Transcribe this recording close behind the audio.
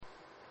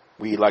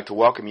We'd like to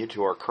welcome you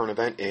to our current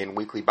event and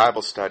weekly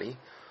Bible study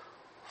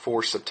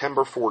for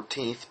September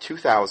 14th,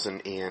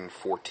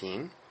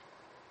 2014.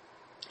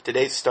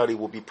 Today's study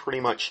will be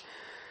pretty much,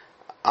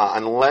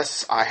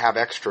 unless I have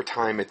extra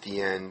time at the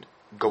end,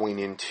 going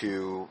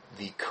into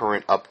the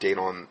current update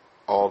on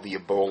all the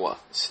Ebola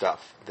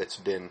stuff that's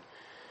been,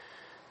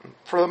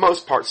 for the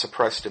most part,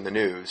 suppressed in the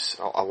news,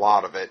 a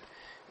lot of it.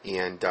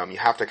 And you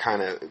have to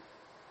kind of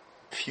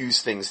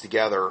fuse things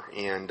together,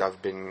 and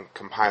I've been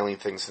compiling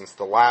things since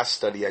the last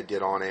study I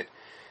did on it,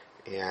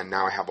 and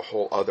now I have a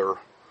whole other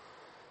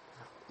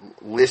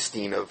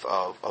listing of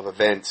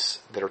events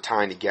that are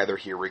tying together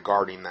here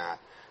regarding that.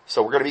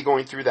 So we're going to be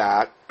going through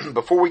that.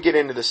 Before we get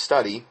into the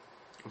study,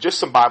 just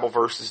some Bible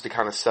verses to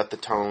kind of set the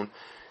tone,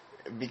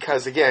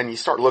 because again, you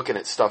start looking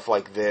at stuff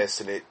like this,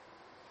 and it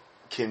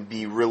can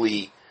be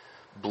really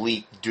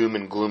bleak, doom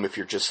and gloom if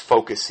you're just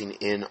focusing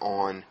in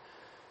on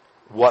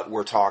what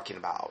we're talking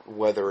about,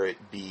 whether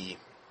it be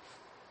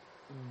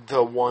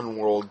the one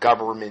world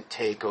government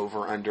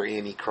takeover under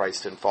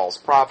Antichrist and false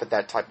prophet,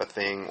 that type of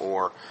thing,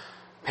 or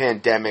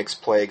pandemics,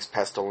 plagues,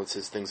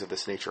 pestilences, things of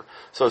this nature.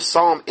 So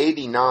Psalm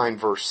 89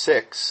 verse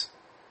 6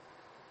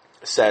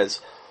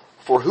 says,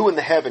 "For who in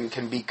the heaven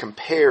can be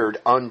compared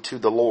unto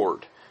the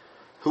Lord?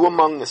 Who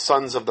among the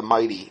sons of the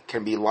mighty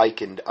can be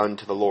likened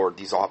unto the Lord?"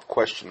 These all have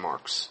question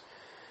marks.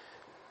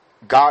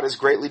 "God is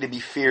greatly to be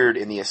feared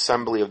in the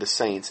assembly of the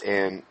saints,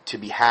 and to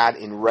be had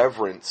in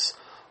reverence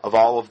of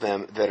all of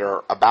them that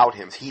are about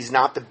him." He's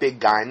not the big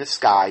guy in the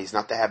sky. He's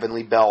not the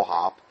heavenly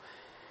bellhop.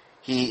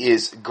 He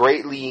is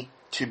greatly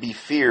to be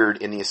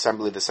feared in the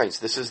assembly of the saints.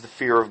 This is the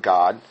fear of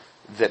God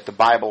that the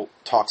Bible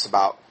talks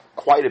about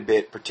quite a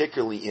bit,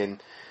 particularly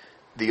in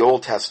the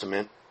Old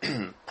Testament.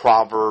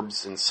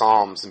 Proverbs and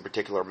Psalms in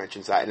particular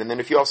mentions that. And then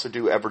if you also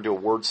ever do a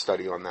word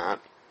study on that,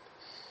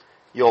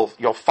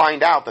 you'll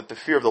find out that the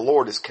fear of the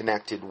Lord is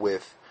connected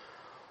with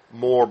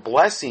more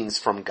blessings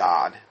from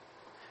God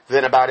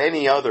than about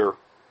any other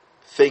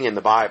thing in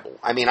the Bible.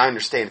 I mean, I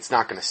understand it's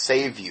not going to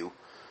save you.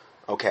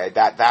 Okay,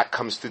 that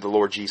comes through the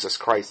Lord Jesus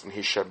Christ and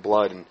His shed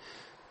blood, and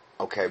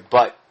okay,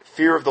 but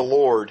fear of the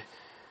Lord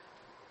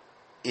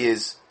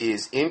is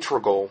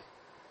integral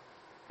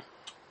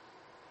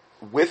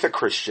with a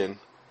Christian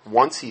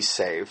once he's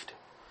saved,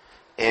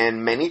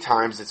 and many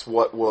times it's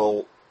what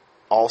will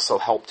also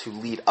help to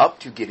lead up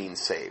to getting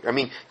saved. I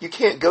mean, you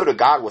can't go to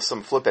God with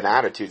some flippant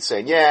attitude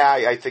saying, "Yeah,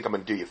 I think I'm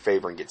going to do you a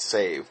favor and get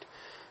saved."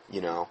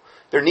 You know,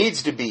 there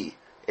needs to be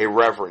a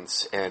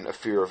reverence and a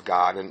fear of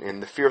God,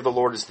 and the fear of the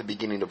Lord is the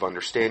beginning of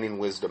understanding,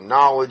 wisdom,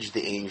 knowledge.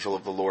 The angel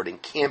of the Lord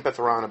encampeth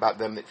around about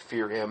them that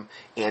fear Him,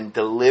 and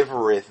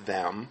delivereth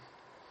them.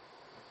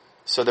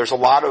 So there's a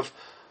lot of,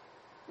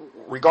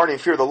 regarding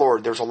fear of the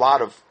Lord, there's a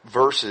lot of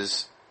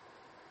verses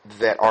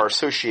that are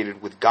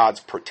associated with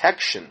God's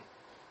protection,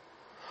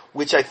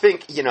 which I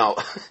think,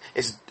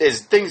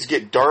 as things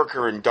get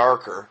darker and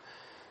darker,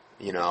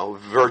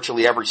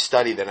 virtually every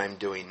study that I'm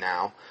doing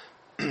now,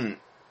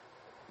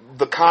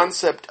 the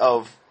concept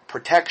of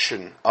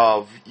protection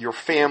of your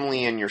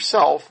family and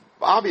yourself,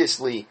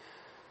 obviously,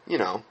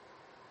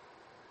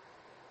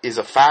 is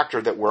a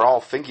factor that we're all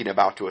thinking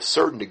about to a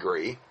certain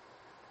degree.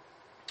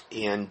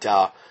 And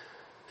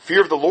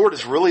fear of the Lord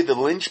is really the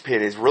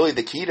linchpin, is really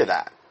the key to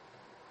that.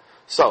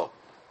 So,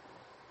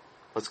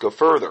 let's go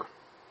further.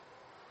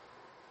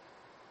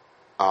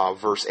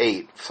 Verse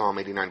 8, Psalm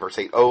 89, verse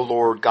 8, "O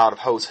Lord God of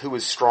hosts, who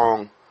is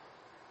strong,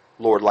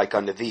 Lord, like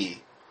unto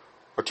thee?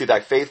 Or to thy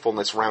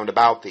faithfulness round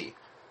about thee?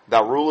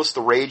 Thou rulest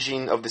the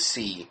raging of the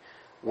sea.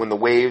 When the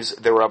waves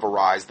thereof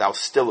arise, thou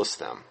stillest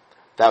them.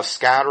 Thou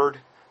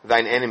scattered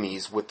thine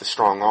enemies with the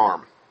strong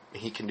arm."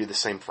 He can do the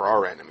same for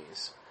our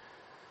enemies.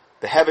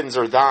 "The heavens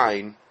are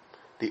thine,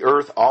 the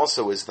earth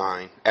also is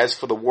thine. As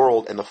for the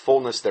world and the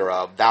fullness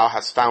thereof, thou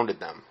hast founded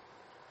them."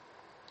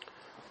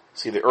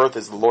 See, the earth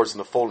is the Lord's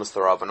and the fullness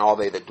thereof, and all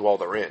they that dwell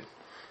therein.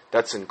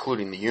 That's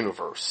including the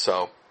universe.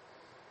 So,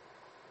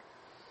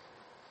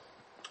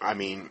 I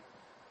mean,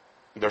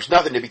 there's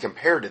nothing to be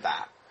compared to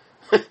that.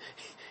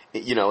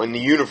 In the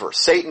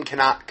universe. Satan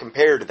cannot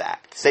compare to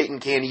that.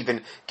 Satan can't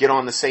even get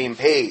on the same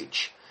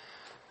page.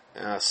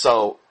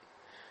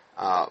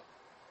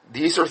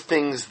 These are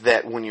things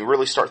that when you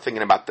really start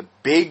thinking about the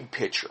big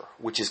picture,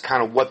 which is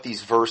kind of what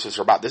these verses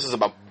are about. This is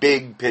about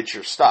big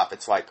picture stuff.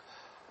 It's like,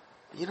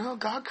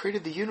 God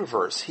created the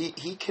universe.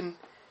 He can,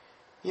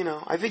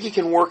 I think He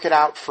can work it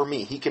out for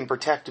me. He can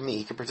protect me.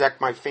 He can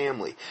protect my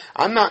family.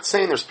 I'm not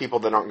saying there's people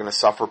that aren't going to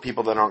suffer,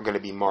 people that aren't going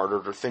to be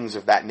martyred, or things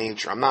of that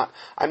nature. I'm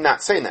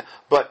not saying that.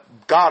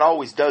 But God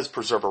always does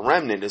preserve a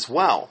remnant as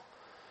well.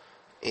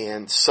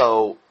 And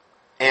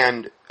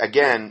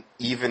again,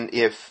 even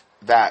if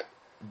that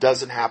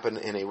doesn't happen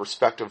in a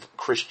respective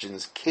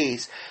Christian's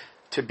case,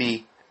 to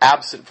be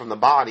absent from the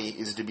body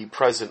is to be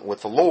present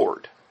with the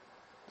Lord.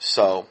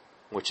 So,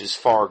 which is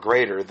far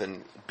greater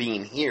than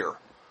being here,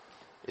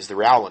 is the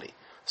reality.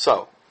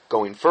 So,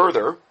 going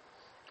further,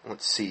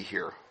 let's see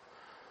here.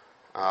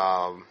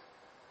 Psalm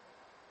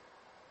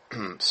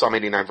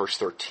 89 verse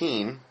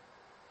 13.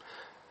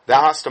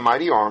 "Thou hast a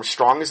mighty arm,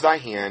 strong is thy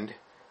hand,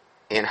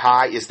 and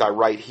high is thy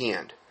right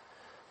hand.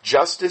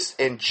 Justice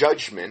and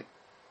judgment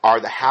are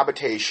the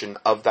habitation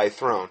of thy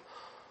throne.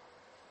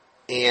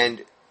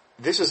 And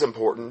this is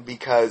important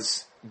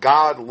because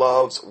God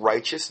loves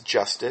righteous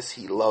justice.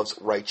 He loves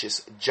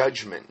righteous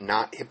judgment,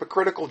 not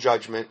hypocritical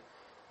judgment,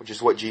 which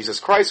is what Jesus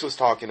Christ was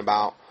talking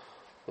about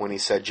when he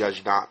said,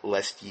 judge not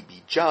lest ye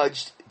be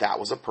judged. That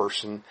was a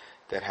person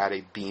that had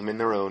a beam in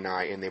their own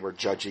eye, and they were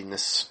judging the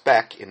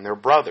speck in their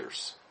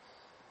brothers.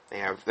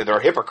 They're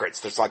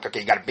hypocrites. It's like,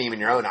 okay, you got a beam in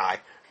your own eye.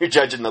 You're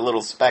judging the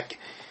little speck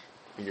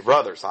in your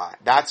brother's eye.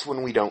 That's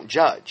when we don't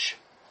judge.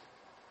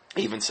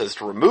 He even says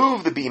to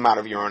remove the beam out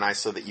of your own eye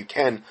so that you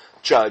can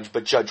judge,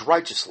 but judge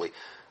righteously.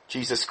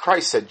 Jesus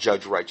Christ said,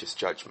 judge righteous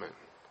judgment.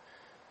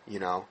 You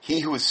know,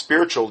 he who is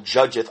spiritual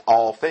judgeth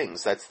all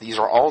things. These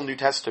are all New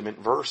Testament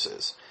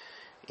verses.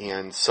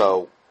 And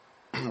so,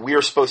 we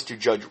are supposed to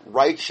judge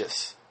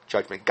righteous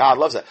judgment. God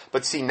loves that.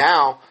 But see,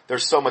 now,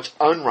 there's so much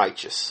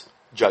unrighteous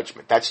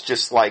judgment. That's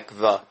just like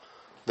the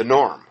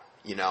norm.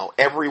 You know,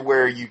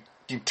 everywhere you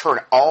turn,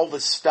 all the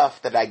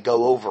stuff that I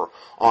go over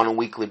on a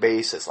weekly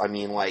basis. I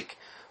mean, like,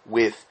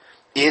 with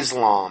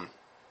Islam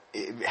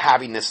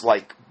having this,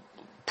 like,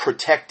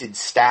 protected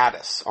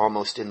status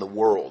almost in the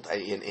world.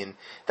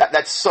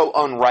 That's so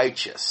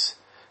unrighteous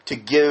to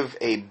give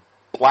a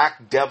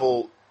black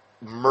devil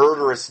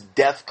murderous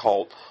death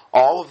cult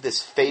all of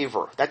this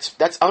favor.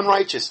 That's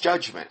unrighteous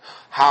judgment.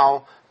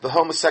 How the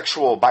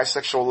homosexual,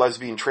 bisexual,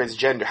 lesbian,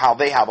 transgender, how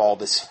they have all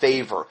this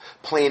favor.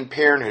 Planned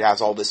Parenthood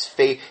has all this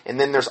favor. And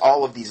then there's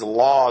all of these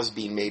laws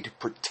being made to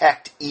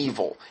protect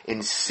evil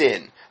and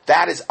sin.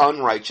 That is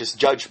unrighteous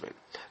judgment.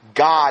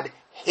 God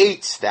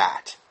hates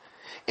that.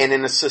 And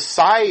in a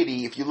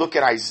society, if you look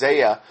at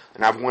Isaiah,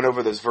 and I've went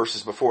over those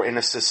verses before, in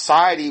a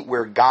society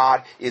where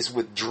God is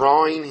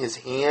withdrawing his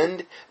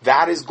hand,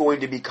 that is going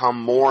to become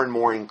more and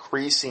more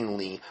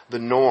increasingly the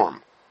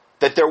norm.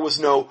 That there was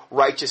no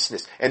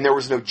righteousness and there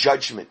was no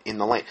judgment in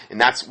the land. And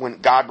that's when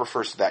God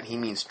refers to that. He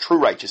means true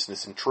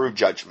righteousness and true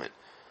judgment.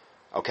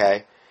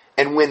 Okay?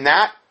 And when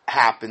that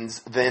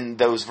happens, then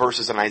those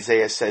verses in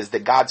Isaiah says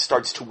that God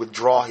starts to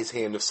withdraw his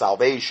hand of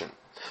salvation.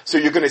 So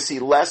you're going to see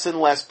less and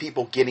less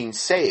people getting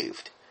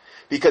saved.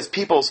 Because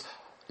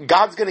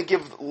God's going to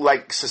give,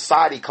 like,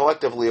 society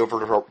collectively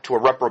over to a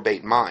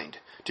reprobate mind.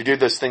 To do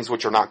those things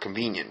which are not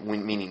convenient,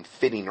 meaning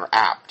fitting or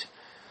apt.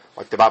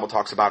 Like the Bible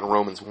talks about in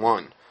Romans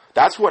 1.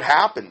 That's what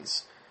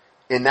happens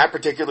in that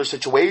particular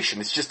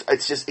situation. It's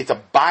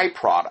a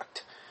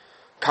byproduct.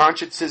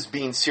 Consciences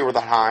being seared with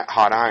a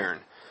hot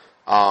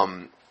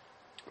iron.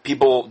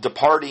 People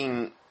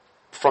departing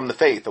from the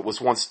faith that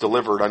was once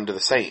delivered unto the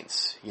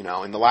saints. You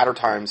know, in the latter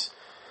times,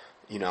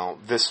 you know,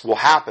 this will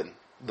happen.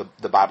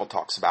 The Bible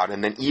talks about.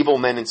 And then evil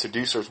men and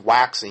seducers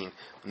waxing,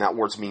 and that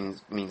word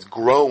means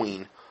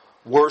growing,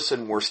 worse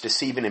and worse,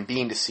 deceiving and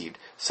being deceived.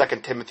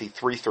 2 Timothy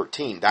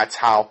 3:13. That's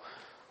how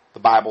the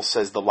Bible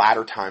says the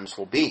latter times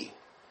will be.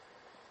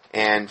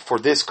 And for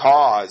this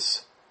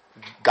cause,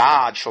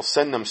 God shall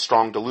send them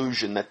strong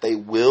delusion that they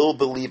will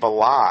believe a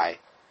lie,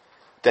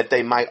 that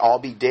they might all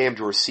be damned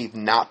who receive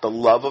not the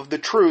love of the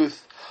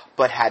truth,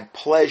 but had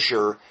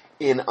pleasure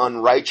in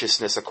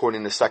unrighteousness,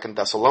 according to 2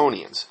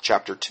 Thessalonians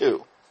chapter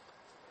 2.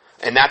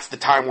 And that's the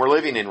time we're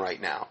living in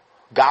right now.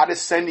 God is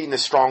sending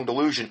this strong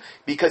delusion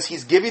because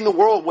he's giving the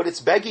world what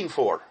it's begging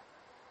for.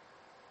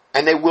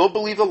 And they will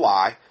believe a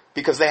lie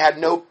because they had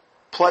no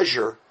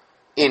pleasure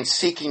in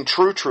seeking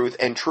true truth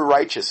and true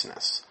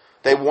righteousness.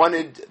 They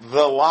wanted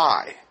the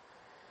lie.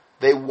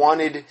 They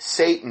wanted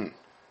Satan.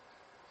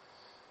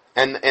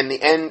 And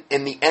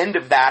the end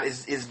of that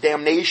is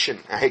damnation.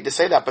 I hate to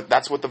say that, but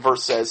that's what the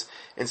verse says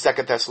in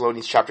 2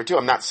 Thessalonians chapter 2.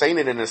 I'm not saying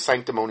it in a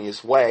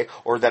sanctimonious way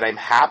or that I'm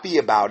happy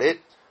about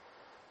it.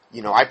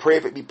 You know, I pray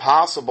if it be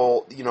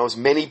possible, you know, as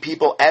many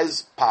people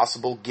as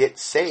possible get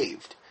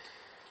saved.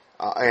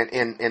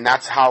 And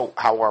that's how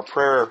our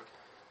prayer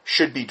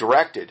should be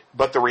directed.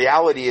 But the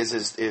reality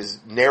is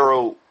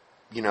narrow,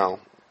 you know,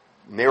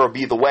 narrow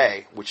be the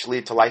way which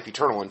lead to life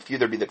eternal, and few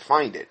there be that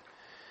find it.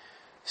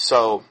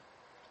 So,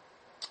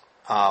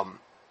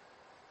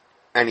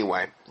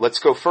 anyway, let's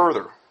go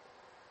further.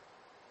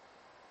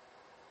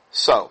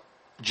 So,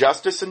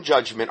 justice and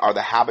judgment are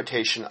the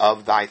habitation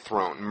of thy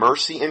throne.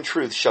 Mercy and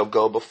truth shall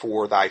go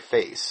before thy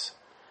face.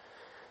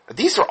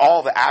 These are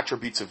all the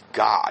attributes of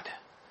God.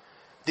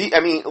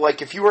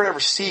 If you were to ever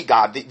see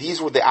God,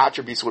 these were the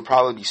attributes that would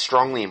probably be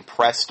strongly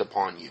impressed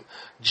upon you.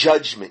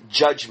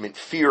 Judgment,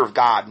 fear of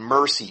God,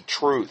 mercy,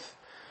 truth,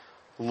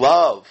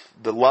 love,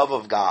 the love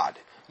of God.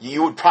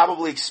 You would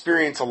probably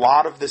experience a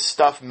lot of this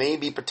stuff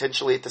maybe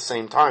potentially at the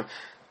same time.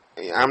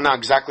 I'm not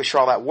exactly sure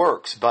how that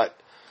works, but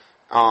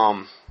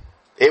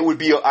it would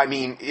be,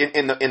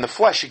 in the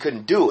flesh you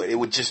couldn't do it. It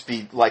would just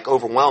be like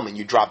overwhelming.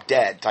 You drop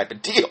dead type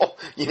of deal,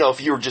 you know,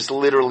 if you were just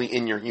literally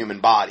in your human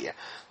body.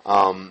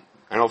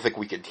 I don't think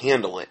we could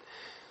handle it.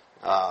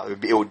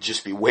 It would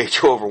just be way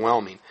too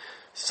overwhelming.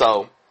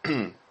 So,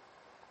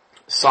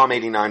 Psalm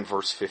 89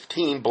 verse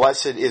 15,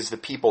 blessed is the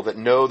people that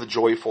know the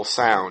joyful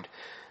sound.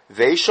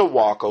 They shall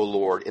walk, O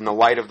Lord, in the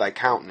light of thy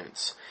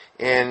countenance.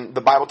 And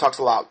the Bible talks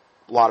a lot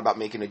a lot about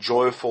making a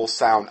joyful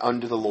sound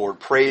unto the Lord,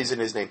 praise in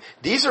His name.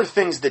 These are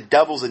things that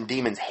devils and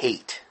demons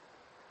hate.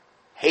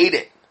 Hate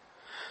it.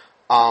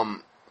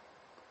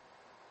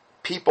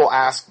 People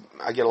ask,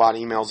 I get a lot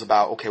of emails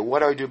about, okay, what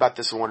do I do about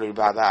this and what do I do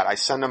about that? I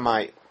send them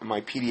my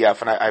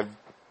PDF, and I've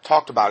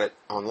talked about it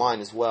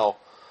online as well,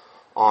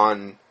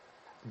 on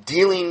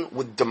dealing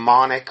with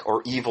demonic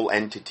or evil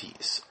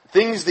entities.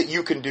 Things that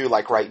you can do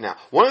like right now.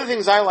 One of the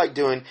things I like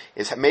doing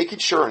is making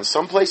sure in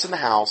some place in the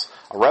house,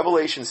 a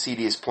Revelation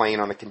CD is playing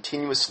on a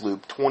continuous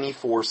loop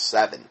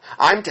 24/7.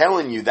 I'm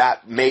telling you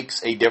that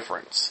makes a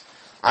difference.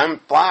 I'm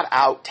flat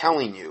out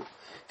telling you.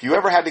 If you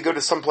ever had to go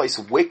to someplace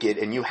wicked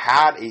and you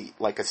had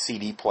a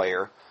CD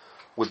player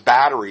with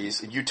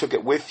batteries and you took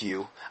it with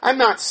you, I'm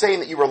not saying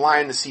that you rely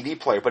on the CD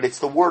player, but it's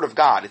the Word of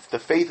God. It's the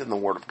faith in the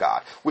Word of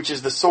God, which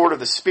is the sword of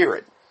the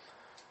Spirit.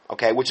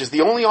 Okay, which is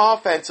the only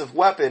offensive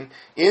weapon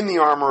in the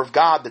armor of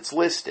God that's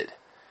listed.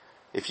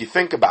 If you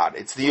think about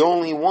it, it's the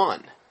only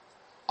one.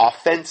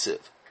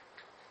 Offensive.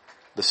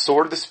 The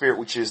sword of the Spirit,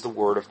 which is the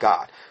Word of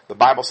God. The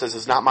Bible says,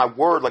 "Is not my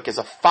word like as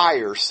a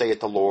fire, saith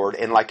the Lord,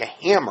 and like a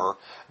hammer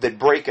that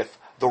breaketh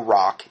the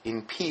rock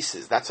in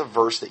pieces." That's a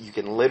verse that you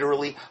can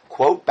literally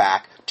quote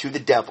back to the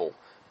devil,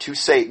 to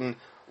Satan,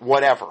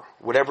 whatever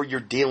you're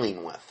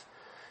dealing with.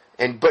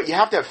 But you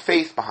have to have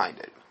faith behind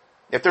it.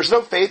 If there's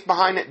no faith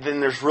behind it,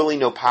 then there's really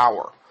no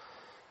power.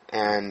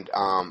 And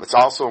it's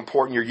also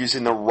important you're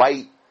using the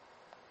right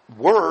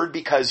word,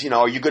 because,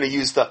 are you going to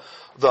use the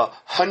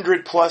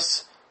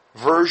 100+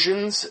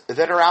 versions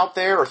that are out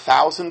there, or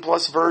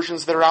 1,000+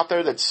 versions that are out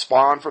there that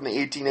spawn from the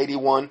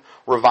 1881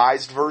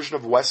 revised version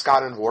of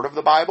Westcott and Hort of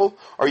the Bible?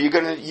 Or are you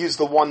going to use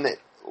the one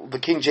the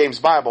King James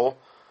Bible,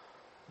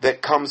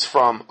 that comes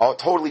from a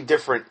totally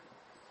different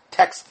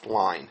text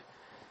line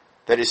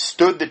that has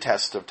stood the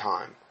test of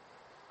time,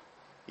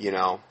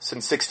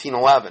 since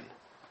 1611?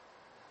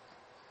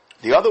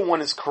 The other one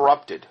is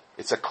corrupted.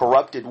 It's a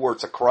corrupted word.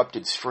 It's a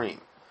corrupted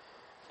stream.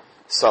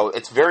 So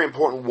it's very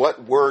important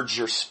what words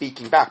you're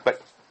speaking back.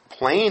 But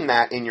playing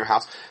that in your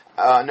house.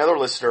 Another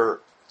listener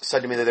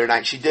said to me the other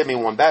night, she did me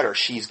one better.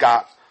 She's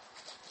got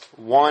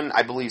one,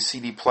 I believe,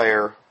 CD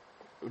player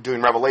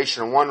doing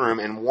Revelation in one room,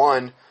 and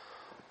one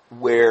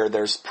where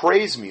there's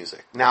praise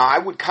music. Now, I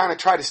would kind of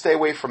try to stay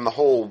away from the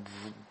whole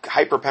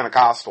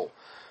hyper-Pentecostal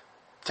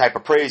type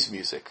of praise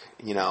music,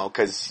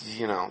 because,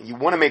 you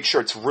want to make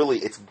sure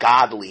it's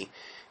godly,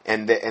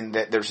 and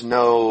that there's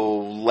no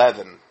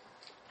leaven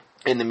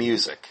in the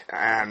music.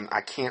 And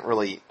I can't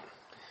really...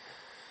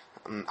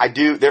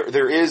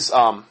 There is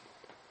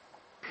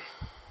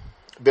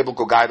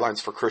biblical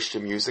guidelines for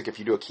Christian music. If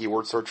you do a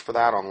keyword search for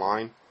that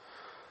online,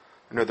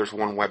 I know there's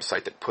one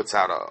website that puts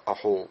out a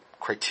whole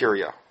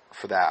criteria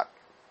for that.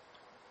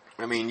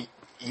 I mean,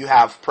 you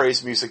have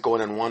praise music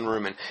going in one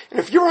room, and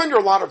if you're under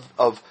a lot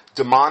of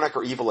demonic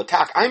or evil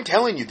attack, I'm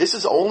telling you, this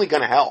is only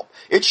going to help.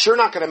 It's sure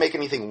not going to make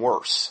anything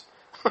worse.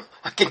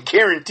 I can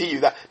guarantee you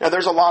that. Now,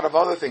 there's a lot of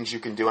other things you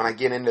can do, and I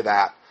get into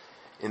that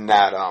in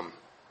that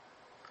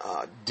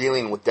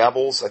dealing with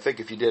devils. I think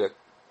if you did a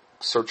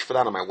search for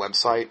that on my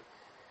website,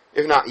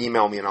 if not,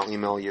 email me and I'll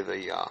email you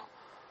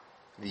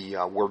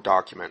the Word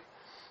document.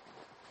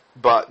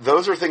 But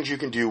those are things you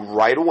can do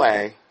right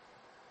away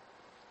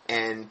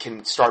and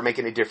can start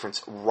making a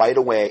difference right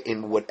away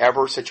in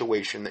whatever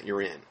situation that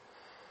you're in.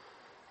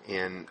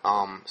 And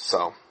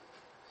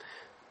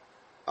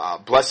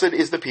blessed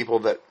is the people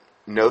that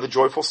know the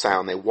joyful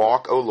sound. They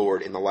walk, O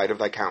Lord, in the light of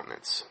thy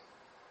countenance.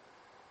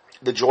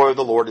 The joy of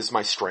the Lord is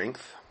my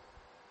strength.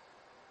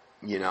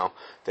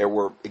 There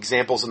were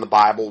examples in the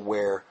Bible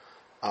where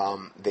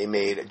they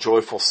made a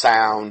joyful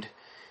sound,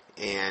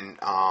 and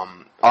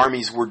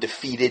armies were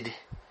defeated.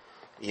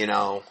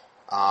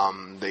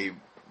 They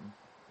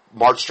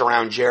marched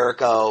around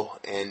Jericho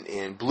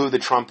and blew the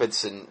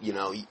trumpets, and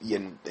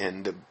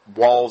and the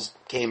walls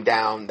came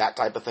down, that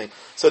type of thing.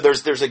 So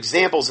there's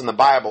examples in the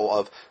Bible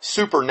of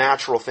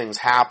supernatural things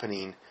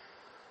happening,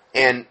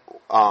 and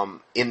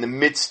in the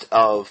midst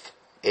of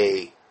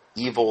a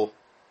evil,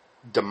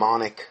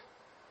 demonic,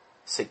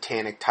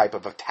 satanic type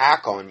of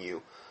attack on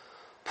you,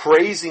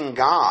 praising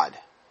God,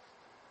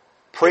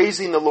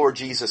 praising the Lord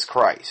Jesus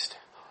Christ,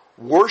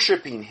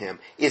 worshiping Him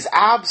is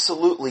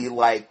absolutely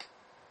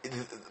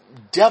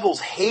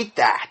devils hate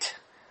that,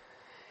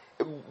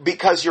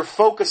 because you're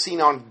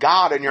focusing on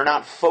God and you're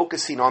not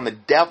focusing on the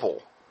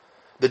devil.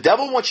 The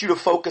devil wants you to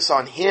focus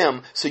on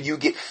him so you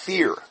get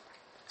fear.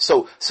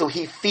 So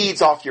he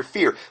feeds off your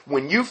fear.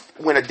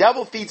 When a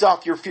devil feeds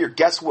off your fear,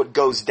 guess what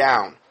goes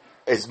down?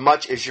 As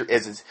much as you're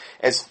as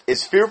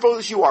fearful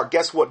as you are,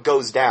 guess what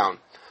goes down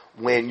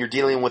when you're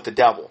dealing with the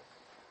devil?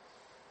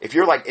 If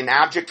you're in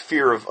abject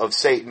fear of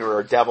Satan or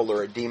a devil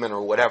or a demon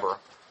or whatever,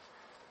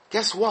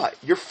 guess what?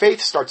 Your faith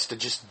starts to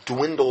just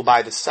dwindle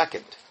by the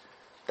second.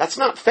 That's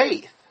not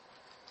faith.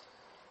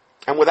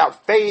 And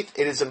without faith,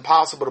 it is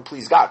impossible to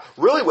please God.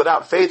 Really,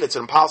 without faith, it's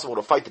impossible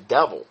to fight the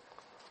devil.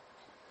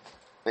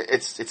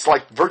 It's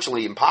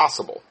virtually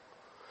impossible.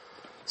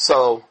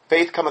 So,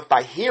 faith cometh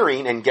by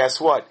hearing, and guess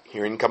what?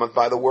 Hearing cometh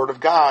by the word of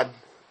God.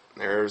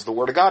 There's the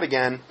word of God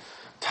again,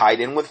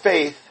 tied in with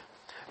faith.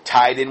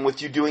 tied in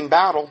with you doing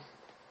battle.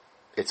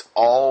 It's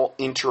all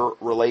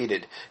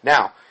interrelated.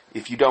 Now,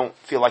 if you don't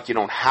feel like you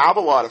don't have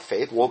a lot of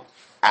faith, well,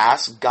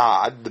 ask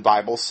God, the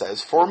Bible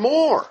says, for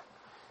more.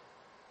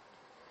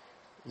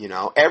 You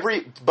know,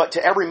 but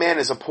to every man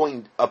is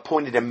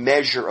appointed a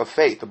measure of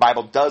faith. The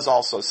Bible does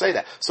also say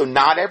that. So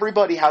not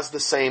everybody has the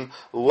same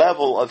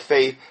level of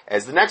faith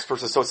as the next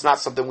person. So it's not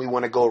something we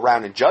want to go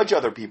around and judge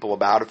other people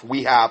about. If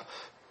we have,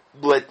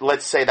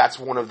 let's say that's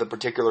one of the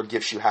particular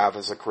gifts you have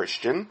as a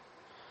Christian,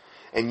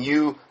 and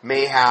you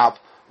may have,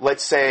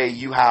 let's say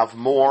you have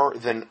more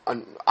than,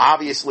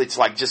 obviously it's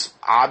like just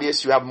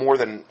obvious you have more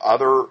than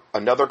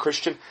another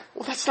Christian.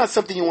 Well, that's not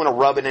something you want to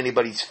rub in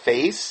anybody's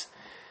face.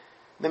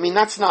 I mean,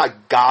 that's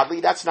not godly,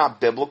 that's not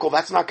biblical,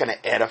 that's not going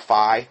to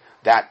edify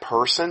that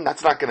person,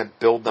 that's not going to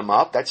build them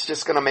up, that's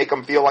just going to make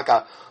them feel like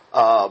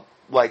oh,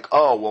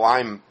 well,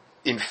 I'm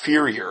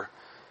inferior,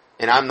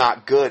 and I'm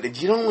not good. And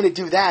you don't want to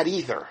do that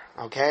either,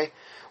 okay?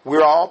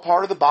 We're all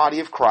part of the body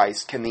of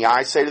Christ. Can the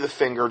eye say to the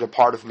finger,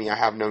 depart of me, I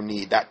have no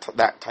need?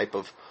 That type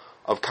of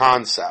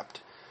concept.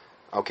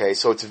 Okay,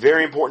 so it's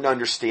very important to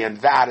understand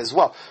that as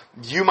well.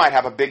 You might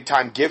have a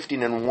big-time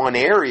gifting in one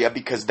area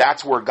because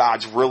that's where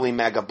God's really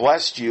mega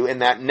blessed you,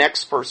 and that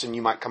next person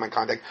you might come in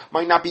contact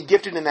might not be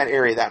gifted in that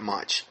area that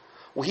much.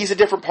 Well, he's a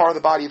different part of the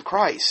body of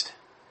Christ.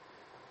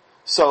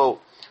 So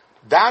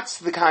that's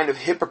the kind of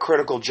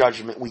hypocritical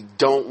judgment we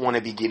don't want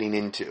to be getting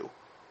into.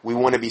 We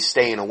want to be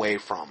staying away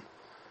from.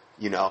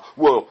 You know,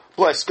 well,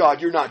 bless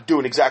God, you're not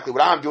doing exactly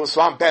what I'm doing,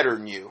 so I'm better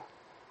than you.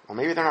 Well,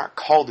 maybe they're not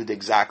called to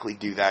exactly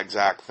do that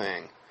exact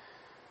thing.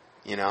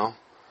 You know?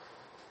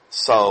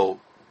 So,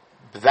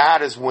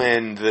 that is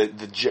when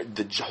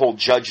the whole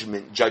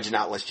judgment, judge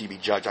not lest ye be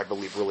judged, I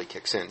believe really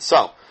kicks in.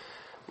 So,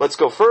 let's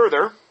go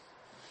further.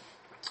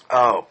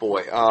 Oh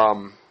boy.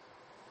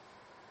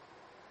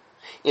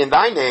 In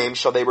thy name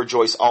shall they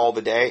rejoice all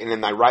the day, and in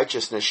thy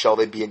righteousness shall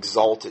they be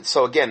exalted.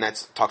 So again,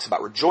 that talks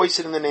about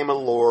rejoicing in the name of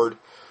the Lord,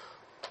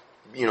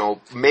 you know,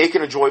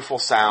 making a joyful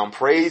sound,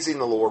 praising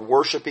the Lord,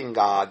 worshiping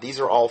God. These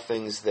are all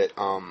things that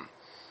are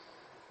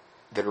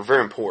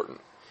very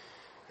important.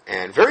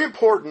 And very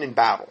important in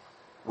battle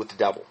with the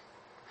devil.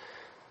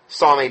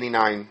 Psalm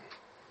 89,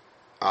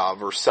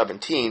 verse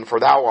 17, for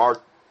thou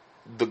art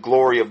the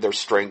glory of their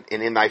strength,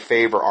 and in thy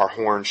favor our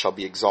horn shall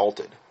be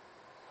exalted.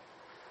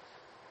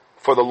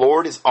 For the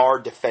Lord is our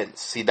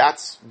defense. See,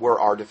 that's where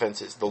our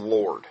defense is, the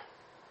Lord.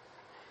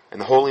 And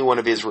the Holy One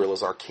of Israel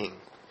is our King.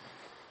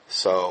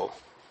 So,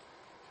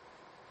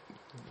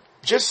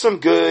 just some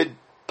good,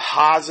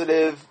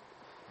 positive,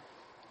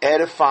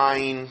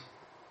 edifying,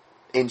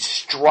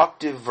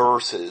 instructive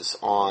verses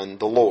on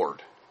the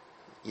Lord,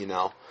 you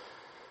know.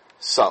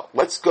 So,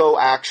 let's go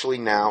actually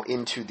now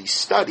into the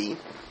study,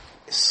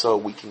 so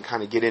we can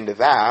kind of get into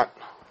that.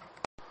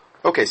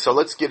 Okay, so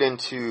let's get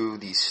into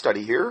the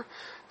study here.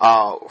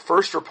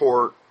 First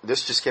report,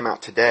 this just came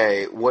out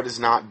today, what is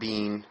not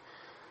being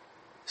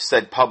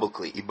said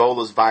publicly.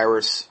 Ebola's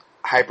virus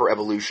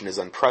hyper-evolution is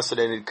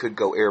unprecedented, could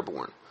go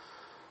airborne.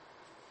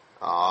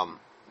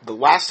 The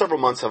last several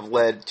months have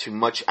led to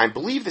much, I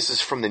believe this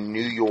is from the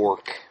New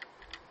York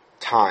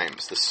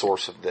Times, the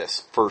source of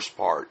this first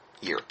part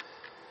here.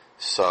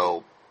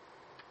 So,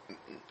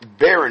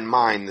 bear in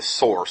mind the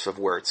source of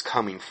where it's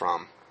coming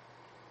from.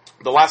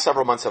 The last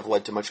several months have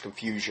led to much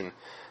confusion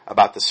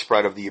about the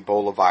spread of the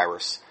Ebola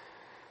virus.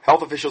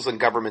 Health officials and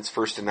governments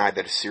first denied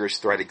that a serious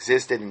threat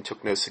existed and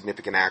took no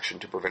significant action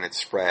to prevent its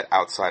spread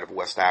outside of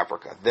West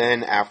Africa.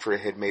 Then, after it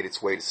had made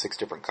its way to 6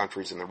 different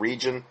countries in the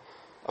region,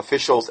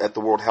 officials at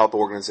the World Health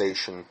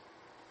Organization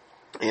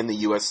and the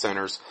U.S.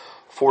 Centers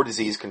for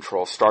Disease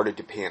Control started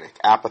to panic.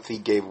 Apathy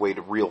gave way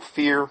to real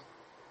fear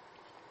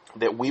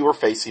that we were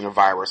facing a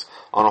virus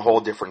on a whole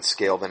different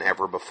scale than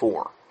ever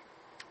before.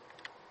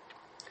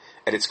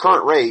 At its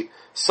current rate,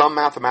 some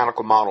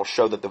mathematical models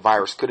show that the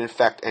virus could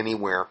infect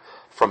anywhere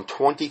from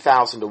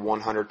 20,000 to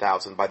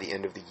 100,000 by the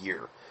end of the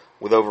year,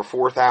 with over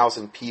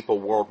 4,000 people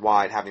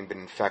worldwide having been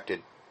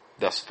infected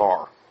thus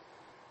far.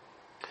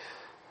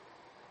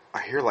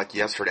 I hear like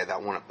yesterday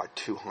that went up by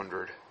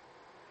 200.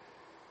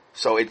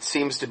 So it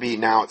seems to be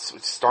now it's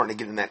starting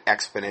to get in that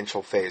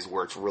exponential phase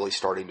where it's really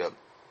starting to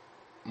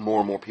more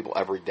and more people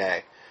every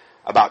day.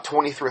 About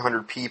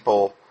 2,300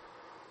 people,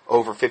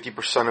 over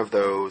 50% of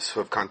those who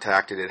have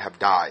contacted it have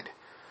died.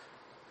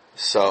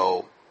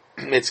 So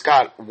it's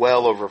got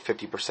well over a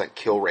 50%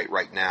 kill rate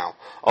right now.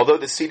 Although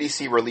the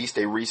CDC released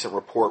a recent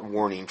report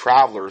warning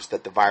travelers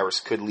that the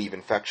virus could leave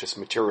infectious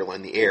material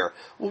in the air.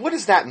 Well, what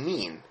does that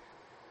mean?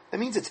 That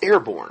means it's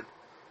airborne.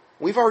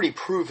 We've already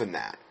proven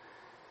that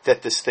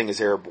this thing is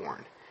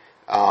airborne.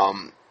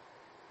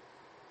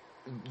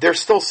 They're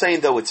still saying,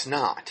 though, it's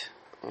not.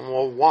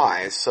 Well,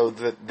 why? So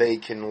that they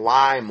can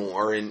lie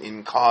more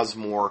and cause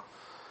more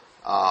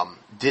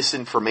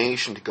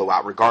disinformation to go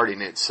out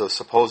regarding it, so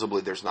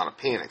supposedly there's not a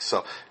panic.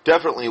 So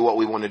definitely what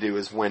we want to do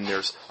is when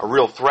there's a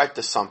real threat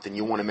to something,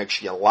 you want to make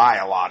sure you lie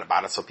a lot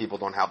about it so people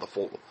don't have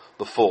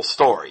the full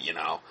story, you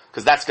know,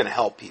 because that's going to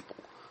help people,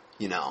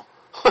 you know.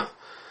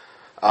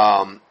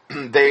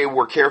 they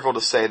were careful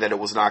to say that it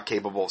was not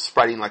capable of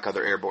spreading like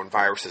other airborne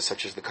viruses,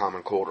 such as the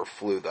common cold or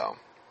flu, though.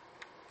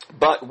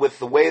 But with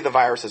the way the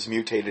virus has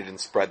mutated and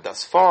spread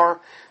thus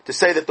far, to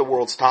say that the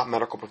world's top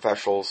medical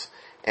professionals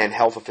and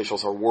health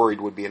officials are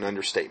worried would be an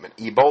understatement.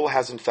 Ebola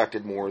has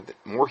infected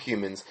more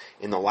humans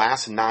in the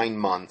last 9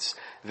 months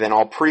than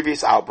all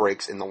previous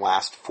outbreaks in the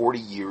last 40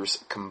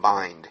 years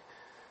combined.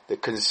 The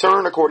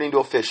concern, according to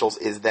officials,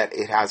 is that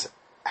it has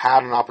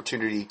had an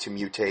opportunity to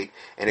mutate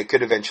and it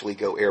could eventually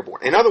go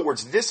airborne. In other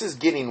words, this is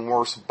getting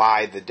worse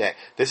by the day.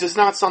 This is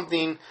not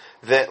something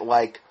that,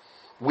 like,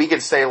 we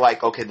could say,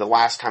 like, okay, the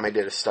last time I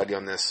did a study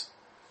on this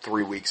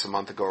 3 weeks, a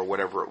month ago, or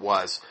whatever it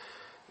was,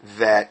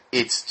 that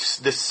it's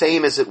the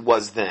same as it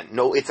was then.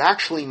 No, it's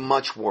actually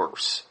much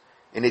worse.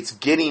 And it's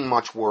getting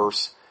much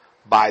worse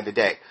by the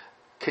day.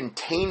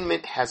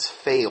 Containment has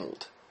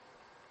failed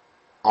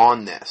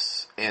on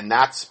this. And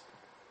that's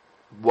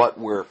what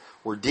we're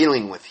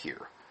dealing with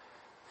here.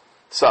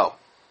 So,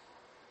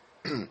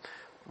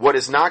 what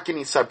is not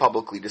getting said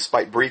publicly,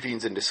 despite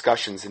briefings and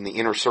discussions in the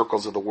inner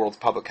circles of the world's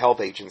public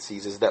health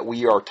agencies, is that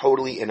we are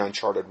totally in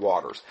uncharted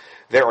waters.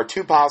 There are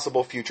 2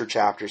 possible future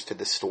chapters to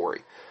this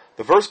story.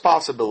 The first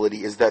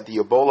possibility is that the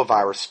Ebola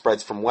virus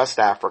spreads from West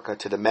Africa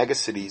to the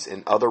megacities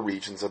in other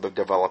regions of the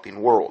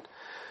developing world.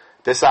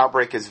 This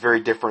outbreak is very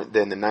different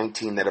than the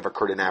 19 that have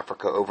occurred in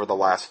Africa over the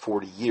last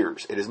 40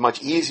 years. It is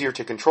much easier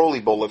to control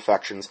Ebola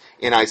infections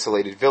in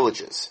isolated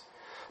villages.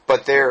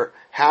 But there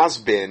has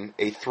been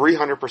a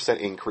 300%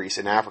 increase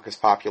in Africa's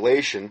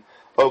population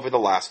over the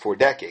last 4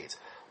 decades,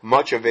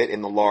 much of it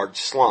in the large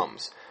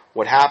slums.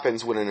 What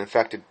happens when an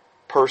infected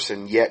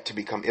person yet to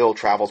become ill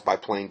travels by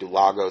plane to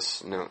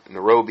Lagos,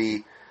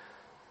 Nairobi,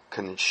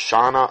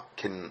 Kinshasa,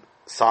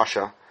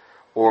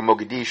 or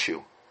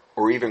Mogadishu,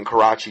 or even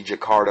Karachi,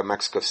 Jakarta,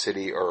 Mexico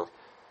City, or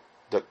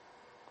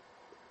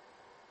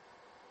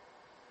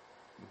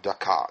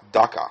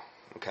Dhaka.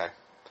 Okay.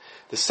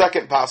 The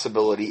second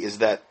possibility is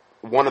that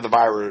one that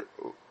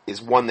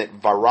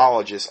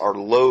virologists are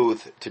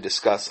loath to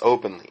discuss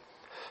openly,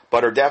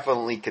 but are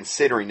definitely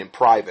considering in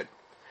private,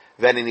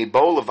 that an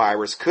Ebola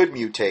virus could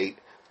mutate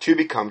to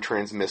become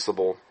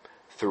transmissible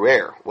through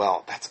air.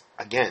 Well,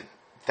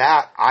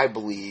 that I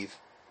believe,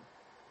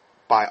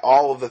 by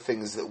all of the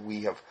things that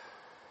we have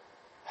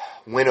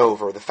went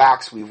over, the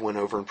facts we've went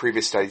over in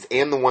previous studies,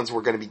 and the ones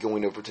we're going to be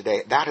going over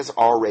today, that has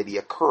already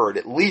occurred,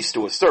 at least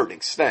to a certain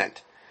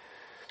extent.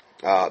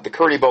 The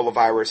current Ebola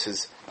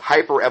virus's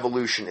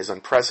hyper-evolution is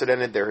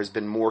unprecedented. There has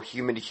been more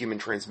human-to-human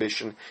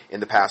transmission in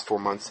the past 4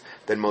 months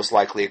than most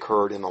likely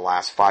occurred in the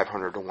last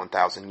 500 to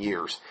 1,000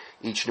 years.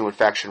 Each new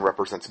infection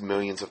represents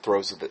millions of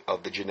throws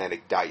of the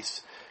genetic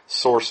dice.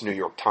 Source, New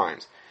York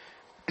Times.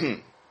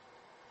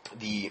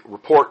 The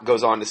report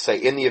goes on to say,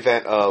 in the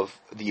event of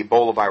the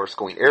Ebola virus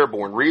going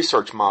airborne,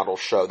 research models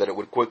show that it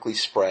would quickly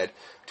spread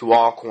to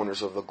all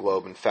corners of the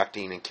globe,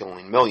 infecting and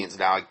killing millions.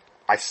 Now,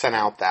 I sent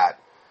out that.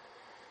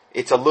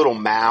 It's a little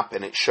map,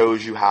 and it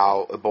shows you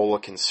how Ebola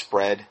can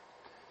spread,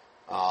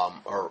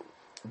 or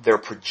their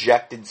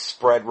projected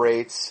spread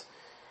rates.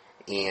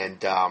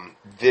 And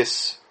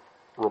this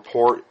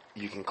report,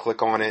 you can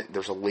click on it.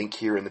 There's a link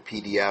here in the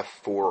PDF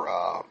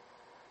for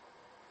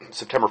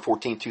September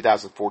 14,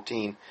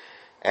 2014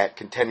 at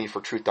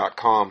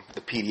contendingfortruth.com.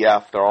 The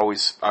PDF,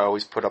 I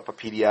always put up a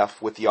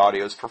PDF with the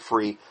audios for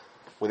free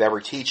with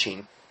every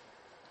teaching.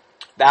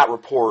 That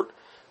report,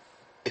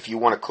 if you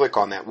want to click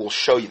on that, will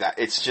show you that.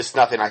 It's just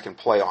nothing I can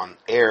play on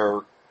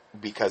air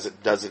because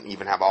it doesn't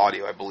even have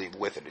audio, I believe,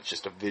 with it. It's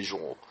just a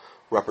visual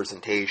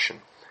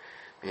representation.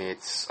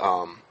 It's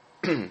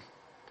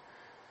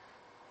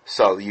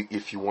so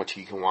if you want to,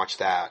 you can watch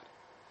that.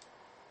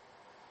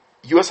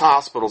 U.S.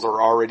 hospitals are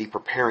already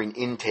preparing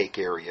intake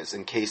areas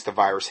in case the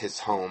virus hits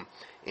home,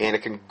 and a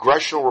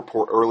congressional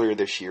report earlier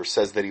this year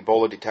says that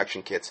Ebola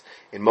detection kits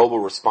in mobile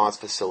response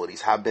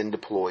facilities have been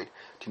deployed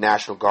to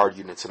National Guard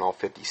units in all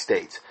 50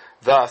 states.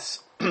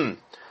 Thus,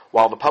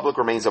 while the public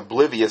remains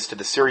oblivious to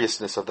the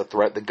seriousness of the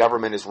threat, the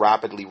government is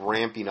rapidly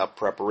ramping up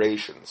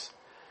preparations.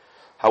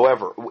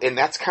 However, and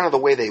that's kind of the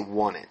way they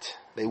want it.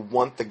 They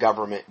want the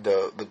government,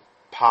 the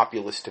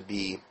populace, to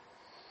be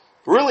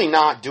really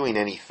not doing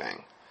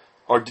anything,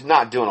 or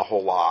not doing a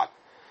whole lot.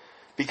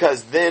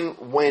 Because then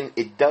when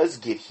it does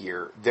get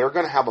here, they're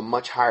going to have a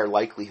much higher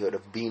likelihood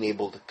of being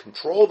able to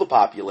control the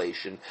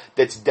population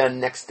that's done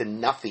next to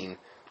nothing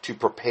to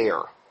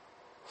prepare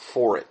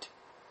for it.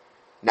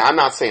 Now, I'm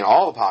not saying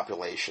all the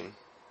population.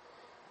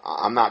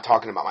 I'm not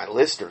talking about my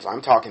listeners.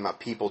 I'm talking about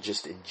people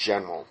just in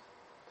general.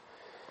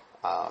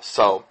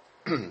 So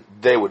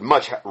they would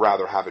much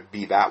rather have it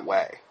be that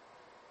way.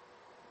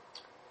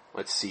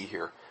 Let's see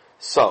here.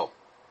 So,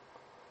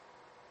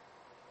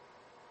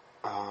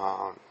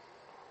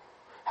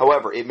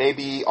 however, it may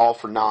be all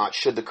for naught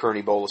should the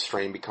current Ebola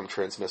strain become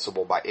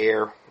transmissible by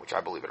air, which I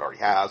believe it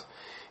already has.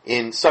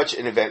 In such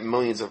an event,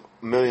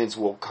 millions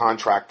will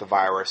contract the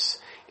virus,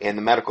 and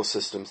the medical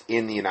systems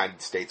in the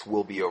United States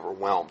will be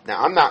overwhelmed.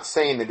 Now, I'm not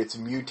saying that it's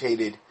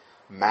mutated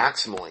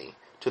maximally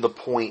to the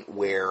point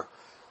where,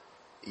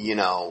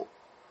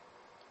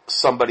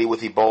 somebody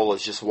with Ebola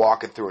is just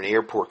walking through an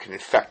airport can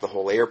infect the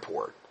whole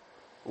airport,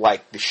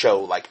 like the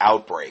show, like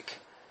Outbreak.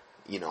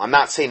 I'm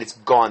not saying it's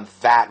gone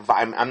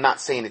I'm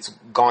not saying it's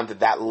gone to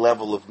that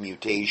level of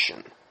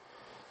mutation,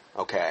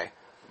 okay?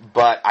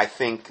 But I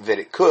think that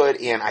it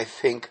could, and I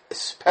think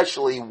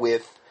especially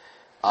with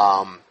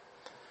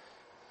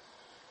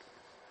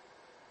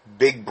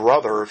Big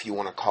Brother, if you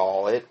want to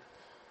call it,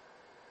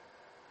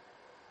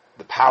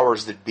 the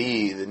powers that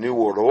be, the New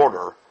World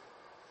Order,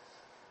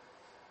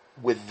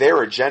 with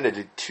their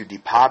agenda to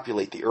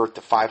depopulate the earth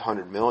to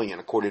 500 million,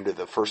 according to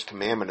the first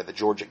commandment of the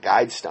Georgia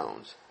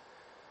Guidestones,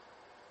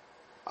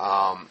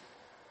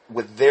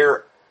 with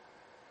their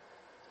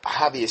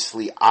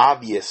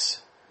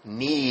obvious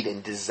need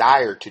and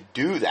desire to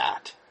do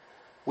that,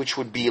 which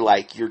would be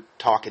like you're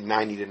talking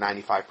 90 to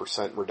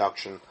 95%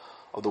 reduction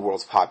of the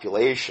world's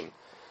population,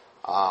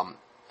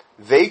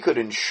 they could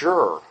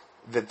ensure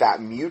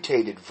that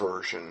mutated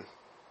version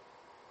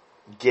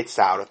gets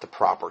out at the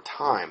proper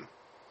time.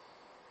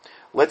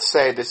 Let's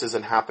say this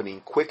isn't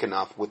happening quick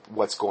enough with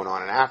what's going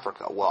on in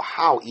Africa. Well,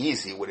 how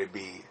easy would it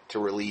be to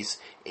release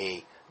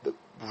the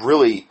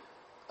really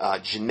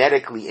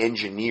genetically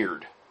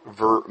engineered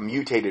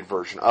mutated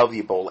version of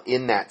Ebola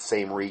in that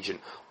same region,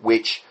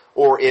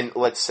 or in,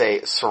 let's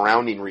say,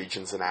 surrounding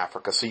regions in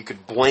Africa, so you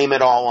could blame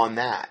it all on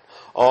that.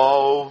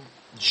 Oh,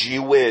 gee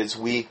whiz,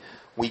 we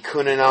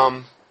couldn't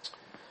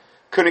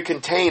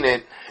contain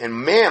it, and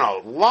man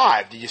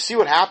alive, did you see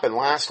what happened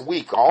last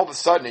week? All of a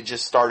sudden, it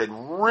just started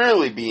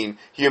really being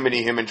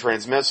human-to-human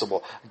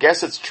transmissible. I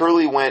guess it's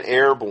truly went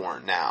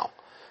airborne now.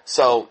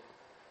 So,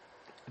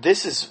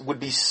 would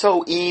be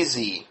so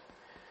easy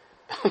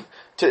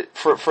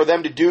for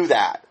them to do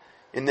that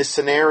in this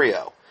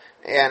scenario.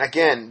 And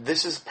again,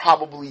 this is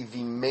probably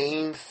the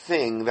main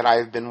thing that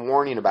I've been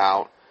warning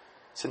about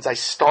since I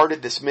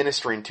started this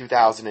ministry in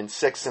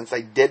 2006, since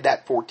I did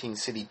that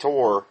 14-city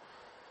tour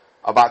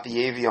about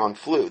the avian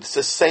flu. It's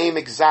the same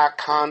exact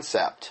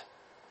concept.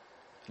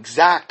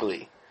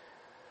 Exactly.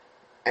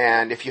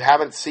 And if you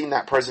haven't seen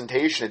that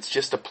presentation, it's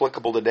just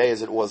applicable today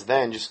as it was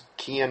then. Just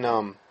key in,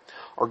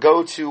 or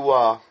go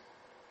to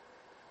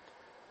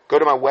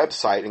my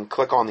website and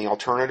click on the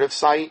alternative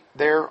site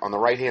there on the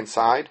right-hand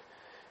side,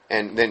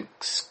 and then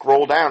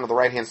scroll down to the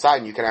right-hand side,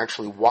 and you can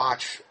actually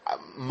watch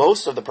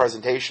most of the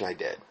presentation I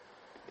did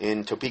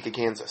in Topeka,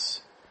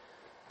 Kansas,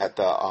 at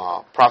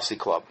the Prophecy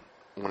Club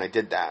when I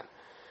did that.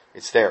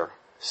 It's there.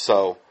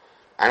 So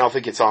I don't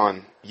think it's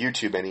on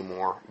YouTube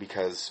anymore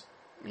because,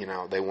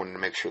 they wanted to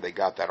make sure they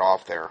got that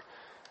off there.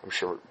 I'm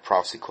sure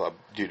Prophecy Club,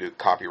 due to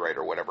copyright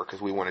or whatever,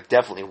 because we want to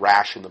definitely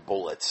ration the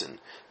bullets and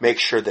make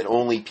sure that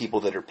only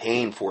people that are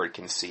paying for it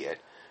can see it.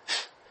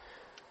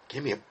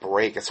 Give me a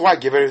break. That's why I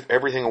give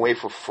everything away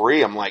for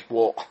free. I'm like,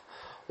 well,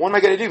 what am I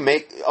going to do?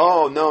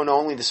 No,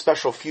 only the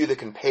special few that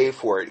can pay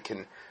for it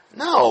can.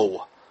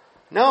 No,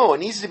 it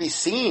needs to be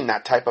seen,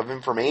 that type of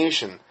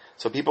information,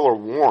 so people are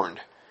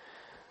warned.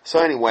 So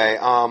anyway,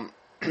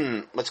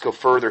 let's go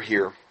further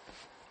here.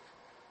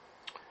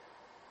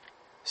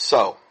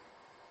 So,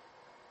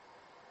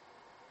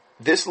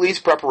 this leaves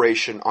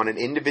preparation on an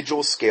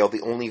individual scale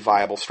the only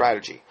viable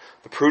strategy.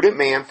 The prudent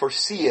man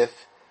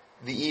foreseeth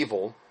the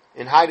evil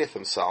and hideth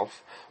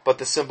himself, but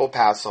the simple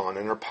pass on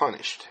and are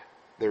punished.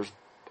 There's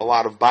a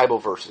lot of Bible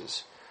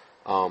verses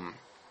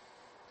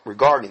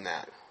regarding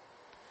that.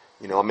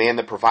 A man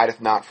that provideth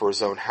not for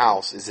his own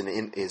house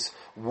is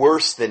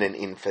worse than an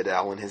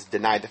infidel and has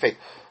denied the faith.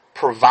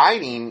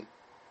 Providing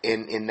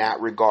in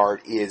that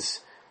regard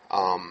is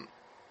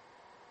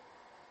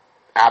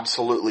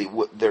absolutely,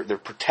 their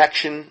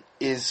protection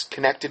is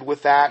connected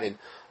with that, and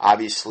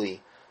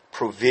obviously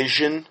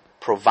providing,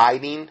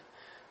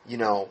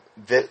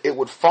 that it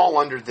would fall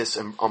under this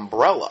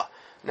umbrella.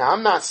 Now,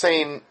 I'm not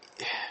saying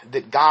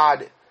that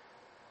God,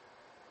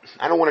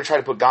 I don't want to try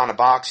to put God in a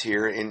box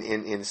here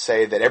and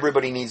say that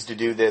everybody needs to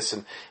do this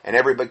and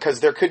everybody,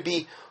 because there could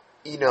be,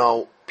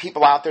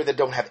 people out there that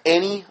don't have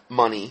any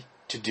money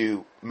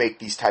to make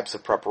these types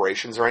of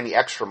preparations or any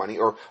extra money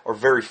or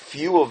very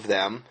few of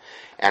them.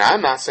 And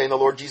I'm not saying the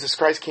Lord Jesus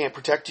Christ can't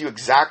protect you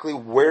exactly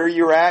where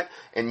you're at,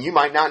 and you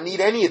might not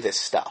need any of this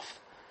stuff.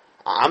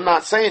 I'm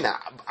not saying that,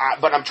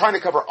 but I'm trying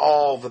to cover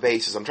all the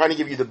bases. I'm trying to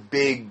give you the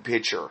big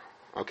picture,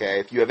 okay?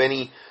 If you have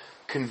any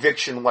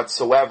conviction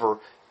whatsoever,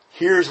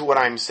 here's what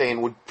I'm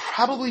saying would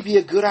probably be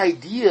a good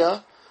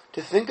idea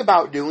to think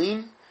about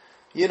doing,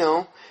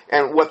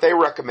 And what they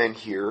recommend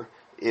here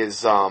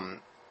is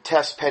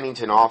Tess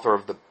Pennington, author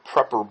of the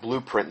Prepper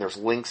Blueprint, and there's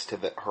links to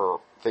her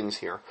things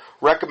here,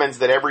 recommends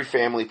that every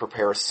family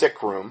prepare a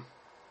sick room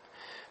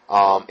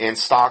and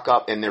stock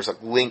up, and there's a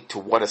link to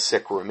what a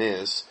sick room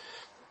is.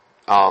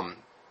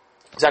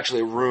 It's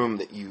actually a room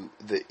that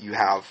you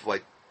have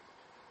like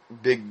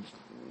big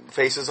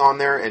faces on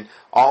there, and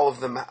all of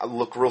them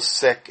look real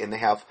sick, and they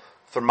have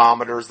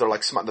thermometers. They're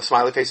like the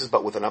smiley faces,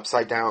 but with an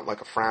upside down,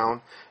 like a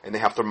frown, and they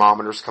have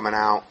thermometers coming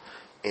out,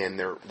 and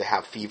they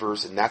have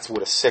fevers, and that's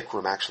what a sick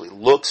room actually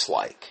looks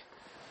like.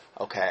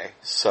 Okay,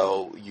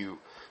 so you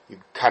you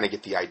kind of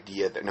get the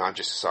idea that, no, I'm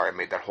just sorry, I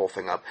made that whole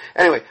thing up.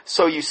 Anyway,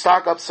 so you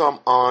stock up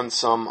on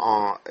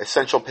some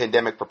essential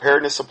pandemic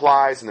preparedness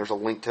supplies, and there's a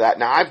link to that.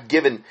 Now, I've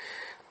given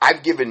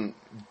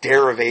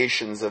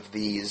derivations of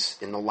these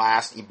in the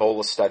last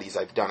Ebola studies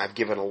I've done. I've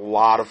given a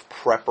lot of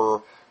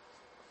prepping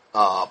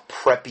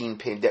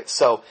pandemic.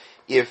 So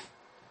if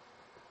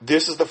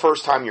this is the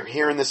first time you're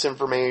hearing this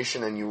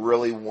information and you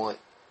really want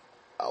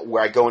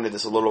where I go into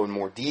this a little in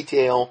more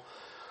detail,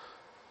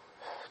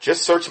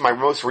 just search my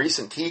most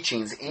recent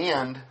teachings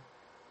and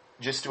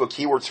just do a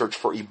keyword search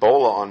for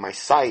Ebola on my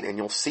site and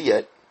you'll see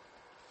it,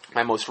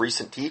 my most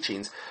recent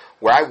teachings,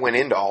 where I went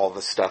into all of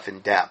this stuff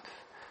in depth,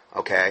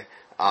 okay?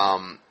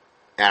 And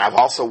I've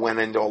also went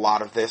into a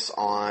lot of this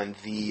on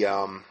the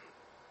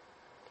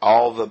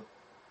all the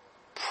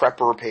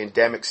prepper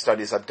pandemic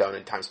studies I've done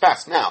in times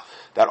past. Now,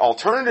 that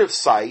alternative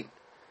site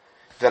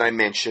that I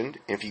mentioned,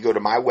 if you go to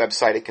my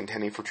website at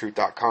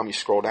contendingfortruth.com, you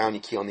scroll down, you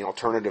key on the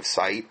alternative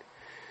site.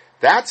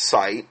 That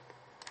site,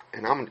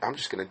 and I'm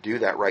just going to do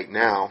that right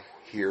now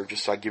here,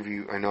 just so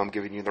I know I'm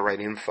giving you the right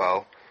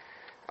info.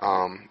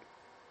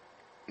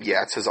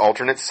 It says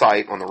alternate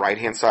site on the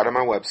right-hand side of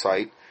my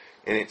website,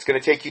 and it's going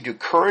to take you to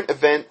current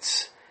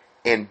events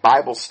and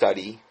Bible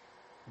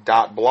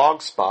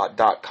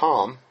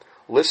study.blogspot.com,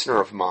 listener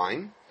of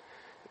mine,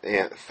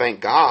 and thank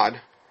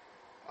God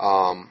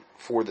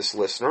for this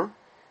listener.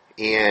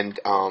 And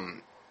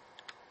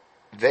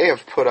they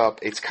have put up,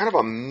 it's kind of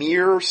a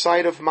mirror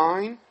site of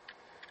mine,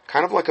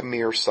 kind of like a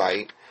mirror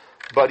site,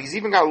 but he's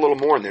even got a little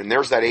more in there. And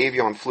there's that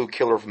Avian Flu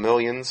Killer of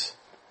Millions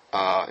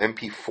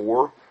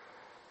MP4,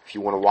 if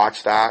you want to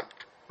watch that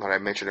I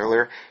mentioned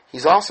earlier.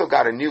 He's also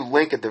got a new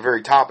link at the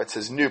very top. It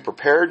says New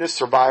Preparedness,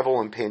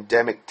 Survival, and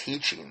Pandemic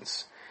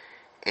Teachings.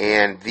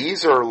 And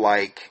these are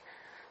like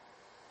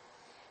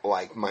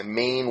my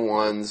main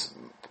ones,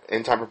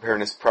 End Time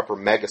Preparedness Prepper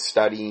Mega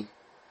Study,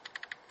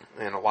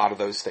 and a lot of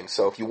those things.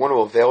 So if you want to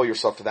avail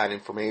yourself to that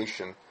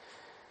information,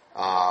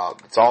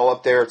 it's all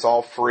up there. It's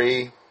all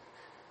free.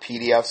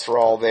 PDFs are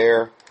all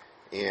there,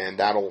 and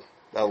that'll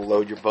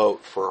load your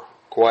boat for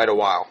quite a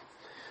while.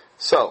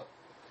 So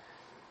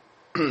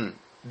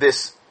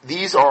these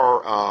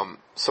are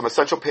some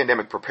essential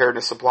pandemic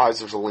preparedness supplies.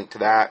 There's a link to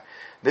that.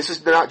 This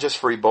is not just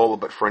for Ebola,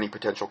 but for any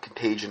potential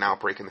contagion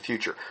outbreak in the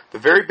future. The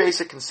very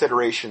basic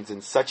considerations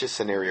in such a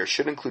scenario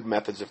should include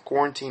methods of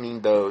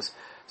quarantining those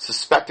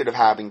suspected of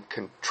having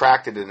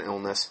contracted an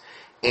illness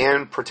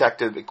and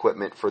protective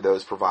equipment for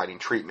those providing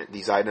treatment.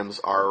 These items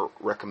are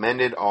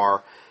recommended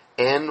are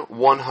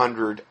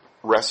N100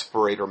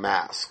 respirator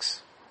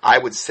masks. I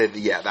would say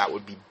that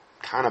would be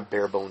kind of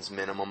bare bones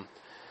minimum.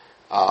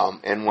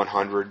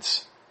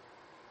 N100s.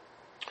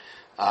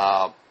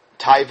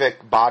 Tyvek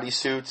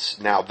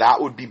bodysuits. Now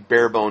that would be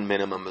bare bone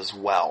minimum as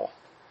well.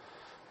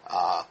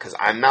 Because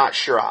I'm not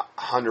sure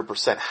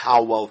 100%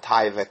 how well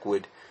Tyvek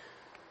would,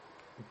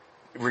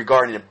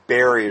 regarding a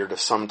barrier to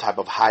some type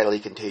of highly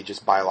contagious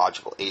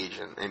biological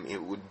agent. And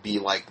it would be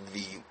like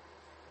the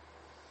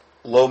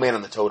low man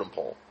on the totem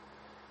pole,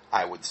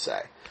 I would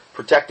say.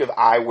 Protective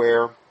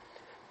eyewear,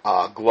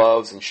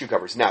 gloves, and shoe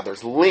covers. Now,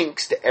 there's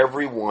links to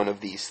every one of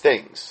these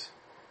things.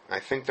 I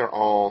think they're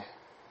all,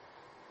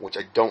 which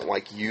I don't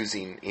like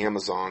using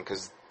Amazon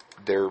because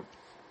they're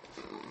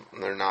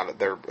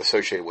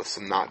associated with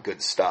some not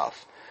good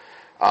stuff.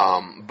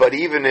 But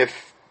even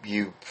if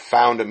you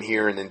found them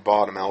here and then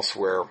bought them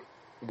elsewhere,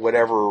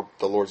 whatever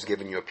the Lord's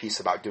given you a piece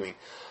about doing.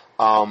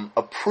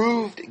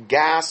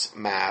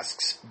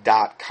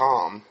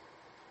 ApprovedGasMasks.com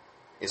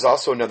is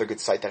also another good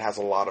site that has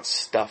a lot of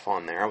stuff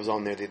on there. I was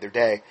on there the other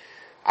day.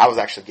 I was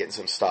actually getting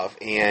some stuff,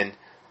 and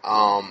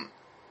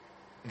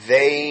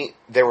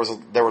there was a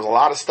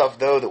lot of stuff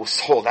though that was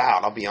sold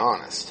out. I'll be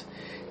honest.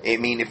 I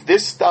mean, if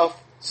this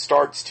stuff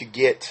starts to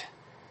get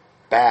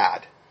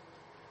bad,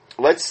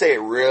 let's say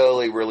it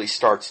really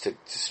starts to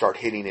start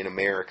hitting in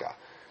America,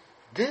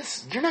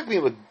 you're not going to be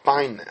able to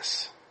find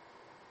this.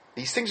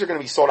 These things are going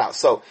to be sold out.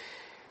 So,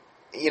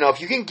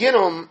 if you can get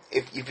them,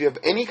 if you have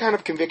any kind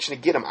of conviction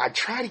to get them, I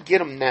try to get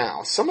them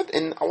now.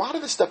 And a lot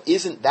of this stuff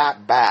isn't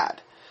that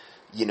bad.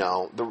 The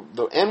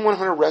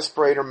N100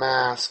 respirator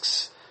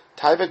masks,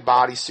 Tyvek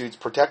bodysuits,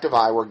 protective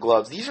eyewear,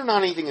 gloves. These are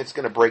not anything that's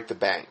going to break the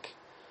bank.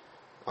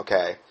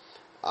 Okay.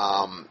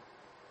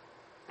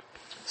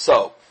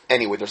 So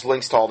anyway, there's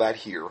links to all that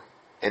here,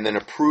 and then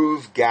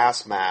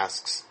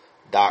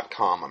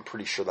ApprovedGasMasks.com. I'm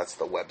pretty sure that's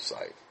the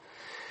website.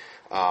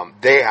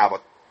 They have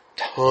a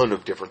ton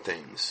of different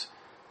things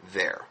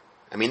there.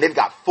 I mean, they've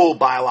got full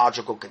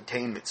biological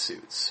containment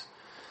suits,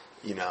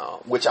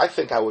 which I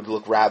think I would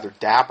look rather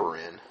dapper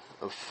in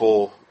a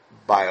full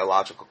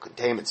biological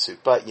containment suit.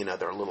 But,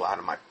 they're a little out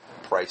of my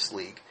price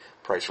range.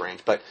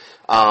 But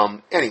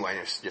anyway,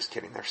 just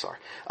kidding there, sorry.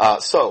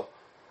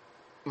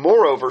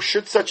 Moreover,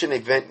 should such an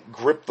event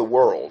grip the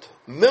world,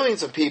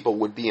 millions of people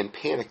would be in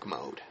panic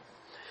mode.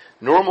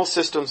 Normal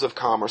systems of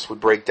commerce would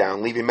break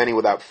down, leaving many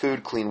without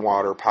food, clean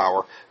water,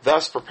 power,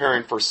 thus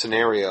preparing for a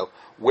scenario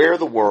where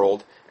the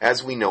world,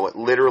 as we know it,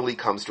 literally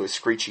comes to a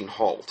screeching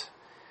halt,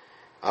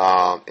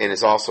 and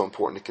is also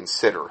important to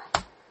consider.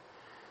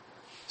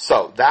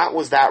 So that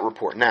was that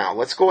report. Now,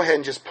 let's go ahead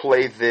and just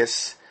play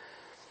this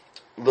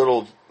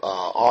little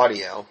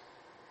audio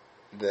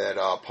that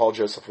Paul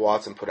Joseph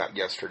Watson put out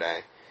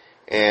yesterday.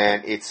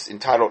 And it's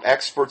entitled,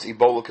 Experts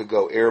Ebola Could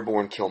Go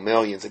Airborne, Kill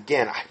Millions.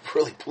 Again, I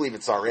really believe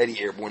it's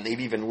already airborne. They've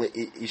even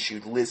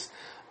issued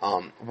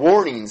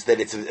warnings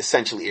that it's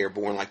essentially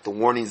airborne, like the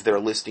warnings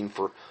they're listing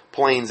for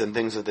planes and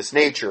things of this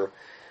nature.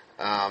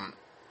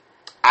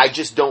 I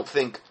just don't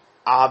think,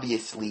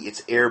 obviously,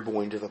 it's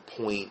airborne to the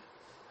point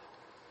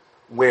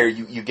where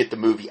you get the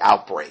movie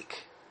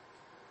Outbreak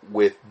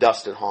with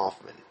Dustin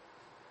Hoffman,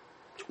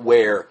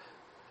 where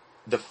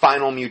the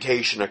final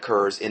mutation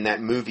occurs in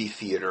that movie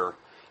theater,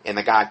 and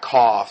the guy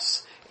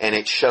coughs, and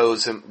it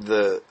shows him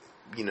the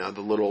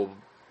little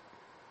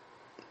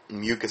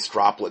mucus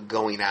droplet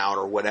going out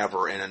or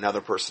whatever, and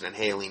another person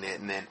inhaling it,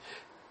 and then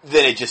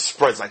it just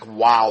spreads like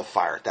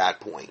wildfire at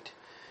that point.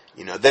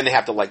 Then they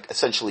have to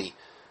essentially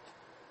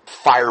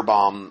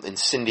firebomb,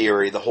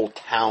 incendiary the whole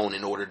town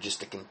in order just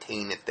to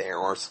contain it there,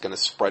 or it's going to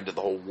spread to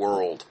the whole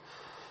world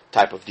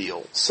type of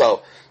deal.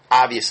 So,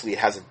 obviously it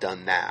hasn't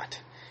done that.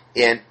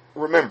 And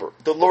remember,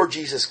 the Lord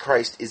Jesus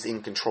Christ is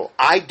in control.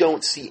 I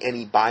don't see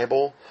any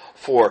Bible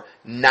for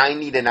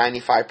 90 to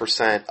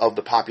 95% of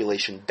the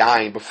population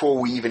dying before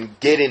we even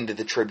get into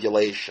the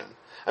tribulation.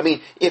 I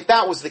mean, if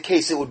that was the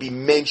case, it would be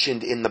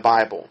mentioned in the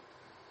Bible.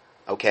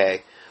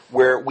 Okay?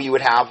 Where we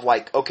would have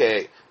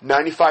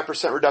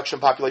 95% reduction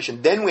in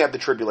population, then we have the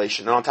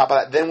tribulation, and on top of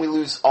that, then we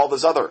lose all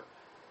those other.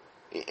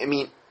 I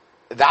mean,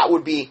 that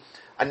would be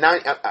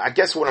I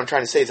guess what I'm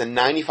trying to say is a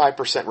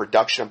 95%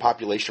 reduction in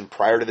population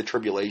prior to the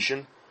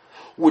tribulation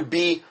would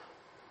be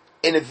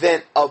an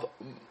event of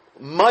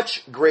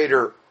much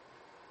greater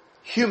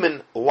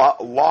human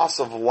loss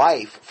of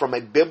life from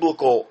a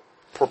biblical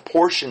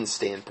proportion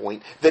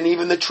standpoint than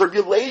even the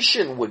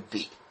tribulation would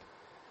be.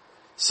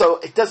 So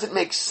it doesn't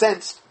make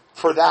sense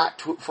for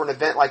an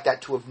event like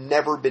that to have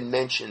never been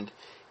mentioned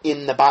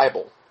in the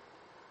Bible.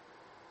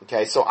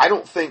 Okay, so I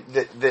don't think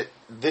that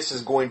this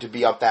is going to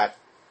be up at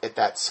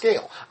that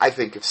scale. I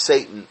think if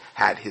Satan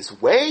had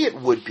his way, it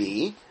would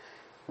be.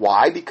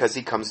 Why? Because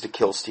he comes to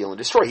kill, steal, and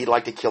destroy. He'd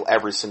like to kill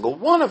every single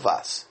one of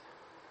us.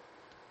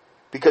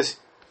 Because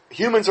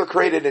humans are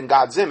created in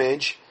God's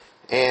image,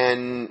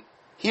 and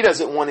he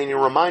doesn't want any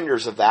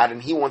reminders of that,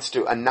 and he wants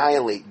to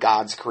annihilate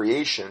God's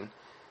creation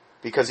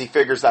because he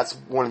figures that's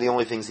one of the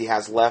only things he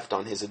has left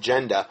on his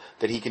agenda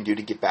that he can do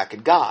to get back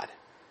at God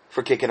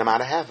for kicking him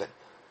out of heaven.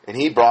 And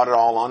he brought it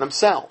all on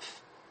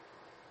himself.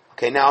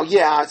 Okay, now,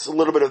 yeah, it's a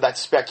little bit of that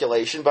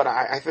speculation, but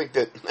I think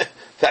that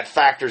that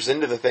factors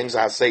into the things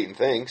how Satan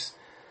thinks.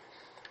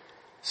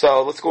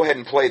 So let's go ahead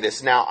and play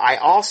this. Now, I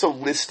also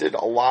listed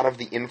a lot of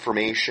the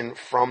information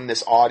from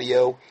this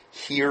audio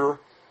here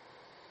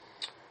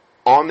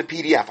on the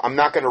PDF. I'm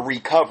not going to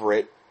recover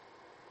it,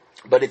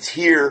 but it's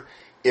here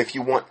if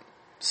you want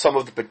some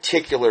of the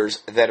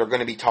particulars that are going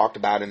to be talked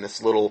about in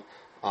this little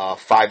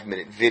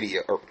 5-minute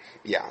video.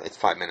 It's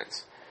 5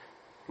 minutes.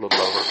 A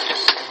little over.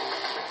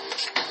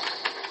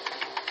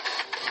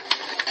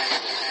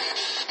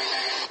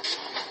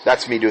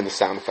 That's me doing the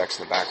sound effects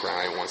in the background.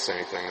 I didn't want to say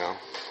anything, though.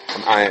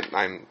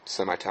 I'm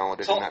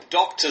semi-talented in that. Top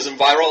doctors and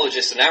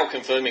virologists are now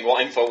confirming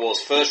what InfoWars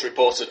first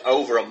reported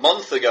over a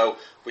month ago,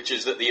 which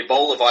is that the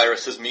Ebola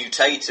virus has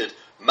mutated,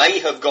 may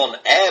have gone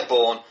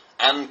airborne,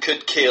 and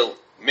could kill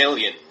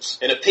millions.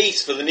 In a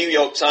piece for the New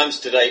York Times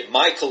today,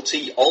 Michael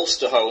T.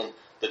 Osterholm,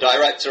 the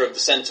director of the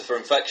Center for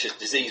Infectious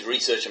Disease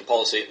Research and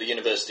Policy at the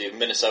University of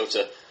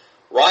Minnesota,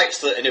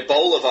 writes that an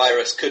Ebola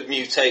virus could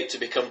mutate to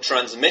become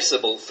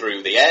transmissible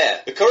through the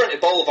air. The current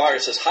Ebola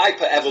virus's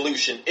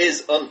hyper-evolution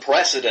is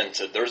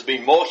unprecedented. There has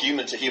been more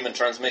human-to-human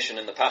transmission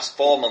in the past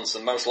 4 months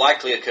than most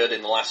likely occurred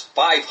in the last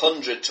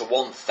 500 to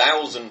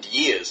 1,000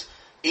 years.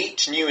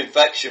 Each new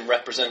infection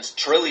represents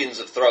trillions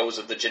of throws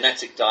of the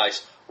genetic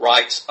dice,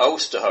 writes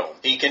Osterholm.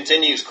 He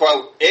continues,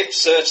 quote, if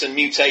certain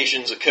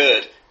mutations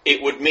occurred,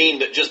 it would mean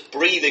that just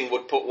breathing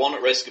would put one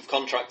at risk of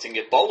contracting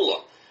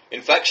Ebola.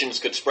 Infections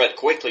could spread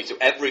quickly to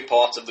every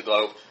part of the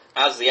globe,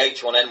 as the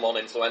H1N1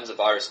 influenza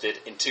virus did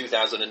in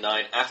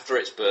 2009 after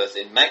its birth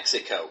in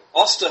Mexico.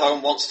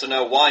 Osterholm wants to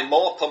know why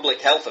more public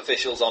health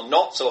officials are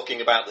not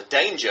talking about the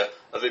danger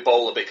of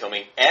Ebola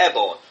becoming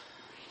airborne.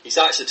 He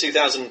cites a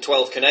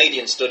 2012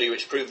 Canadian study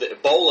which proved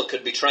that Ebola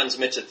could be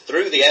transmitted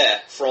through the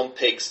air from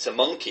pigs to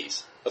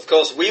monkeys. Of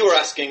course, we were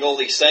asking all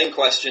these same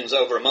questions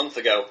over a month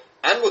ago,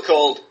 and were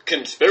called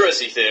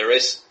conspiracy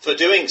theorists for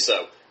doing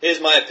so. Here's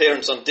my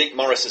appearance on Dick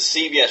Morris's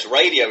CBS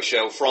radio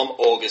show from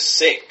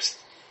August 6th.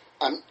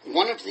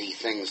 One of the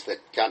things that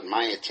got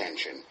my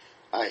attention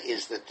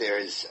is that there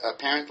is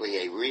apparently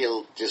a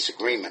real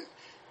disagreement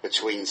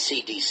between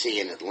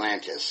CDC in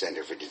Atlanta,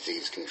 Center for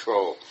Disease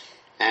Control,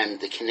 and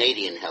the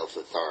Canadian health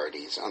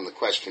authorities on the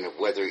question of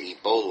whether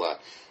Ebola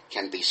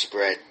can be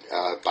spread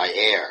by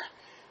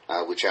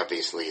air, which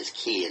obviously is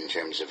key in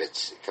terms of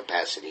its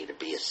capacity to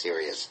be a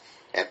serious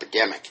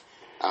epidemic.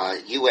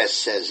 U.S.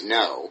 says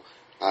no.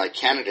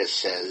 Canada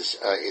says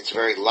it's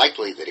very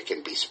likely that it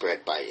can be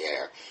spread by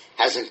air.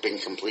 Hasn't been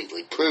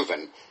completely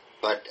proven,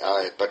 but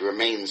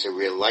remains a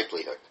real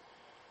likelihood.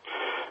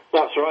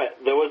 That's right.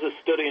 There was a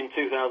study in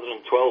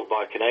 2012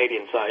 by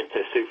Canadian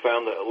scientists who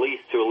found that, at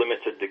least to a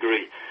limited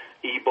degree,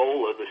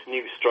 Ebola, this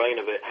new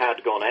strain of it,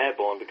 had gone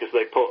airborne because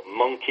they put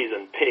monkeys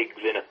and pigs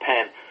in a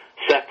pen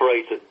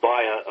separated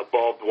by a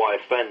barbed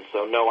wire fence,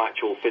 so no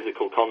actual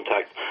physical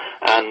contact.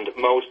 And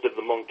most of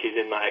the monkeys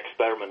in that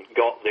experiment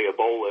got the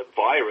Ebola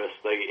virus.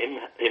 They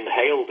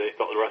inhaled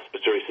it, got the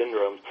respiratory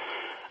syndromes,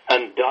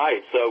 and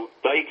died. So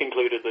they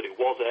concluded that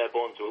it was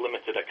airborne to a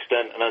limited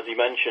extent. And as you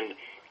mentioned,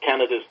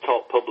 Canada's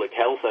top public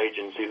health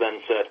agency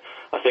then said,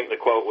 I think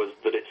the quote was,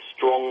 that it's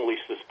strongly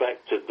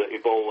suspected that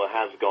Ebola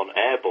has gone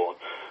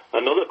airborne.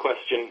 Another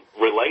question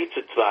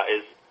related to that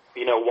is,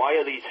 why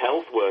are these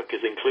health workers,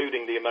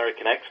 including the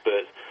American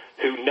experts,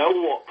 who know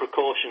what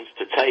precautions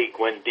to take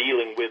when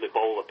dealing with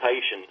Ebola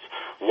patients,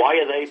 why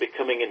are they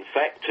becoming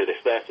infected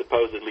if they're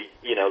supposedly,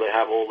 they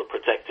have all the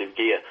protective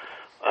gear?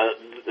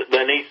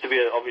 There needs to be,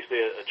 obviously,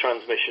 a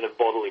transmission of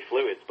bodily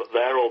fluids, but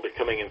they're all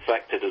becoming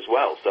infected as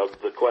well. So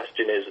the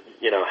question is,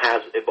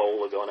 has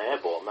Ebola gone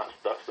airborne?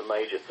 That's the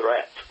major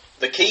threat.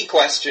 The key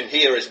question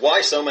here is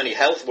why so many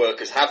health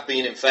workers have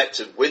been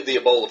infected with the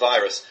Ebola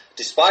virus,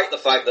 despite the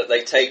fact that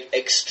they take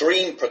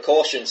extreme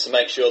precautions to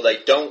make sure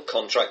they don't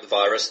contract the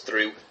virus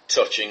through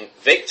touching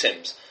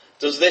victims.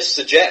 Does this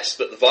suggest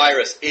that the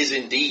virus is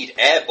indeed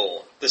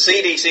airborne? The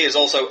CDC has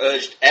also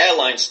urged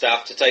airline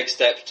staff to take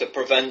steps to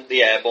prevent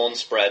the airborne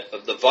spread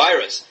of the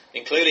virus,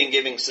 including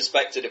giving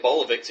suspected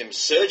Ebola victims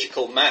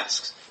surgical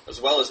masks, as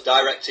well as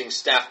directing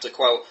staff to,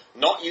 quote,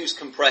 not use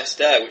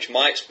compressed air which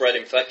might spread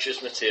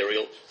infectious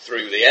material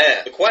through the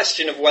air. The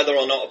question of whether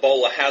or not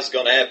Ebola has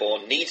gone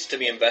airborne needs to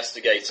be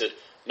investigated,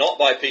 not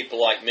by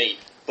people like me,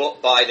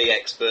 but by the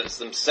experts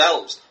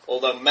themselves,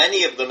 although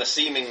many of them are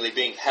seemingly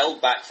being held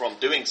back from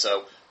doing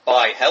so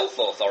by health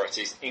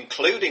authorities,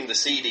 including the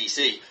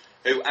CDC,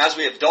 who, as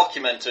we have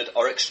documented,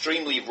 are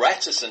extremely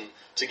reticent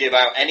to give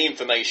out any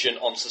information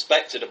on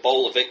suspected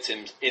Ebola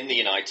victims in the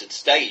United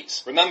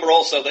States. Remember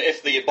also that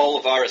if the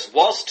Ebola virus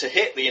was to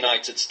hit the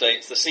United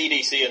States, the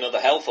CDC and other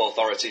health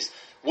authorities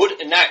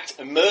would enact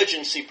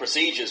emergency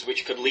procedures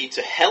which could lead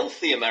to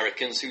healthy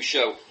Americans who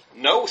show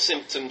no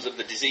symptoms of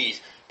the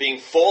disease being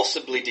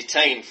forcibly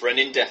detained for an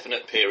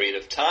indefinite period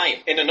of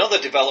time. In another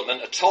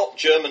development, a top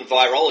German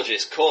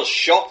virologist caused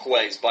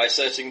shockwaves by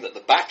asserting that the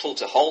battle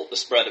to halt the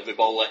spread of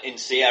Ebola in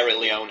Sierra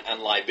Leone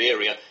and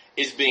Liberia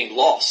is being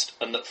lost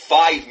and that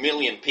 5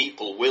 million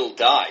people will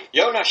die.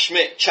 Jonas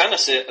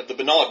Schmidt-Chanasir of the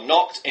Bernard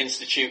Nocht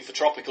Institute for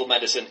Tropical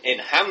Medicine in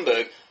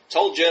Hamburg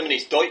told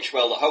Germany's Deutsche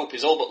Welle that hope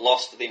is all but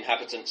lost for the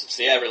inhabitants of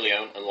Sierra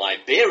Leone and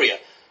Liberia,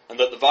 and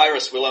that the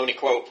virus will only,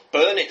 quote,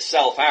 burn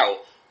itself out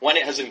when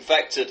it has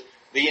infected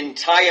the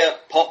entire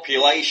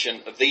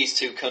population of these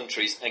two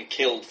countries and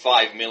killed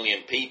 5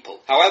 million people.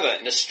 However,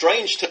 in a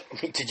strange...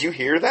 Did you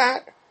hear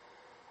that?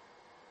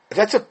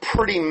 That's a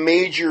pretty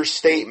major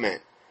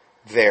statement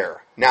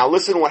there. Now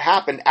listen to what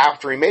happened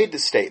after he made the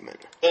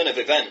statement. Turn of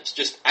events,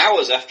 just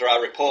hours after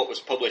our report was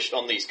published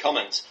on these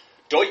comments,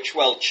 Deutsche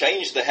Welle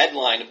changed the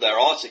headline of their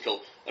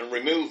article and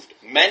removed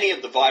many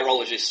of the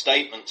virologist's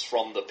statements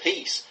from the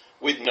piece,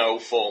 with no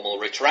formal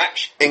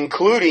retraction.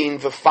 Including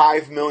the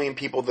 5 million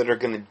people that are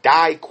going to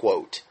die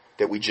quote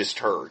that we just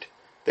heard.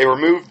 They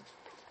removed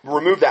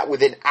that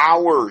within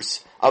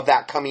hours of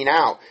that coming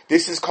out.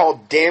 This is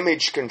called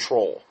damage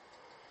control.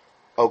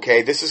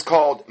 Okay, this is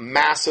called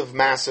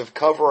massive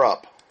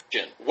cover-up.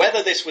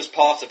 Whether this was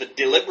part of a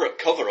deliberate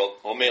cover-up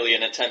or merely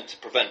an attempt to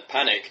prevent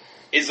panic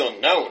is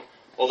unknown,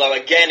 although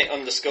again it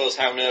underscores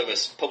how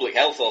nervous public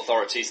health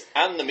authorities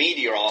and the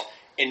media are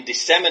in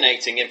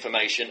disseminating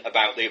information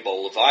about the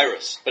Ebola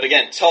virus. But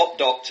again, top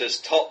doctors,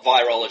 top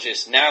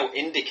virologists now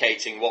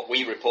indicating what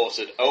we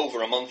reported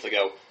over a month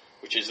ago,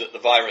 which is that the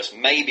virus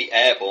may be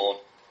airborne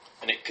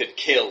and it could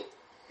kill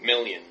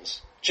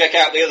millions. Check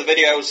out the other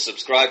videos,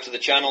 subscribe to the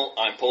channel.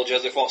 I'm Paul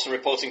Joseph Watson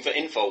reporting for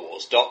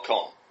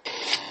Infowars.com.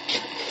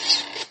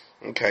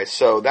 Okay,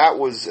 so that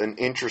was an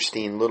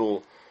interesting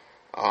little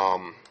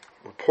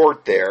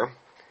report there,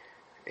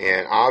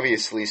 and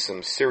obviously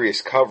some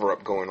serious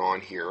cover-up going on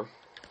here.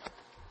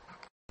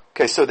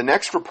 Okay, so the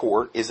next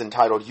report is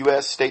entitled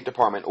U.S. State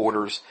Department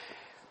Orders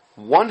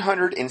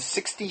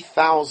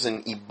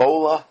 160,000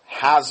 Ebola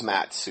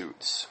Hazmat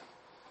Suits.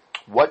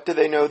 What do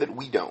they know that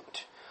we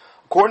don't?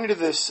 According to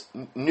this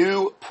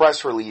new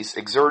press release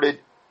exerted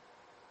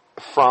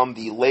from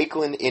the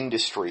Lakeland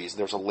Industries,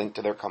 there's a link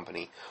to their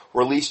company,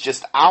 released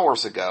just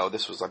hours ago,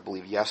 this was I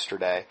believe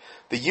yesterday,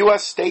 the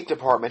U.S. State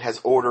Department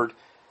has ordered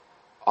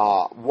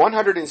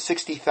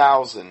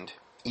 160,000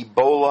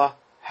 Ebola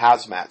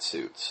hazmat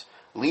suits,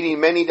 leading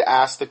many to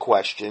ask the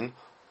question,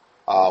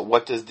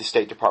 what does the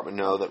State Department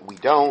know that we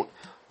don't?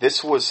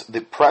 This was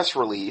the press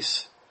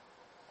release,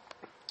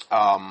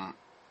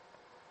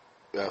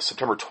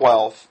 September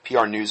 12th,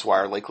 PR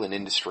Newswire, Lakeland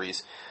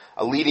Industries,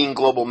 a leading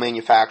global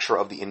manufacturer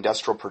of the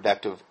industrial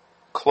protective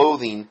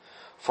clothing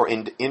for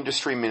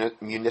industry,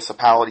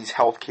 municipalities,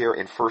 healthcare,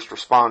 and first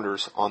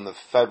responders on the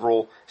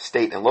federal,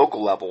 state, and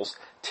local levels,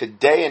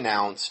 today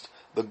announced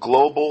the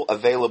global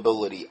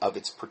availability of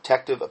its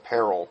protective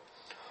apparel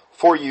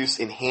for use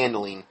in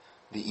handling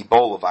the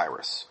Ebola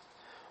virus.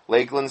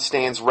 Lakeland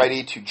stands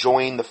ready to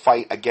join the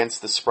fight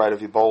against the spread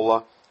of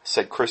Ebola,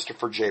 said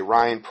Christopher J.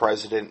 Ryan,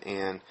 President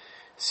and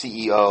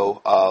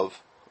CEO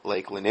of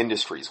Lakeland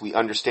Industries. We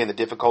understand the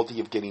difficulty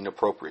of getting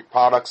appropriate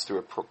products through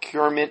a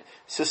procurement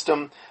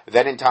system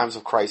that in times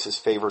of crisis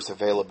favors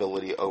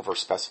availability over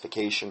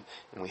specification,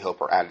 and we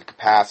hope our added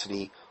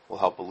capacity will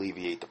help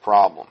alleviate the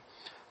problem.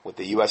 With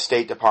the U.S.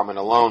 State Department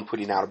alone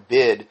putting out a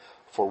bid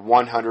for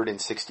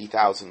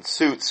 160,000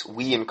 suits,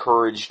 we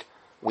encourage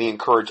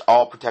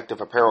all protective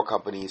apparel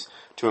companies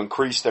to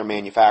increase their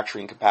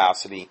manufacturing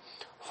capacity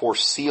for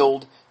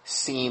sealed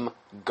seam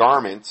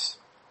garments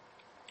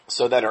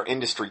so that our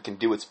industry can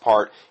do its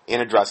part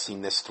in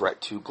addressing this threat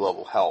to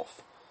global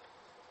health.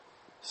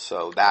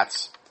 So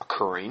that's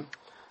occurring.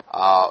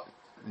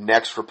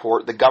 Next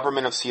report, the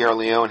government of Sierra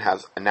Leone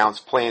has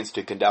announced plans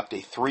to conduct a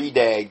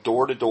 3-day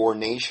door-to-door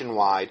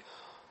nationwide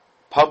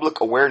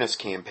public awareness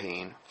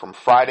campaign from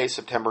Friday,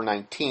 September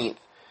 19th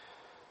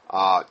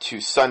to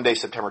Sunday,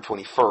 September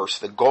 21st.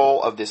 The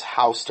goal of this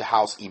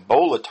house-to-house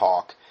Ebola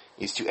talk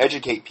is to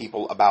educate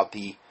people about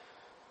the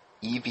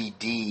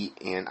EVD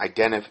and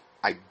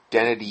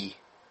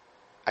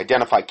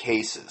identify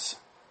cases.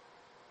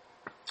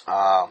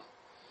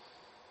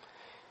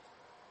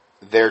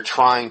 They're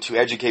trying to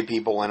educate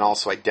people and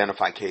also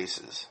identify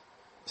cases,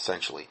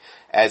 essentially.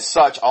 As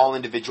such, all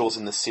individuals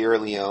in the Sierra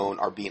Leone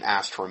are being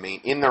asked to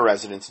remain in their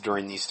residence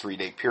during these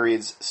 3-day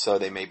periods so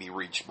they may be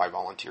reached by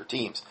volunteer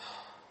teams.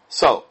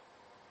 So,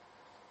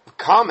 the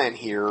comment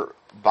here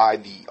by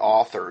the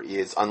author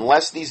is,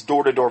 unless these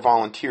door-to-door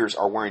volunteers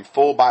are wearing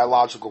full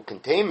biological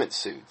containment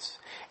suits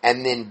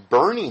and then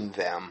burning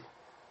them,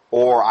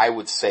 or I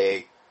would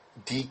say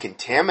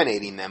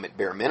decontaminating them at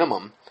bare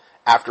minimum,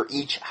 after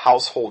each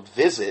household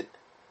visit,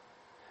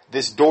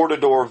 this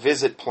door-to-door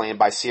visit plan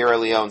by Sierra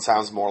Leone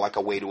sounds more like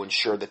a way to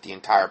ensure that the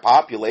entire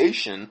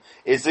population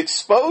is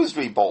exposed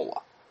to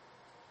Ebola.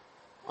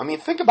 I mean,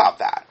 think about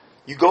that.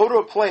 You go to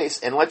a place,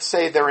 and let's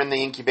say they're in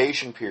the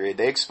incubation period,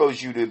 they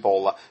expose you to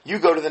Ebola, you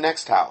go to the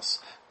next house,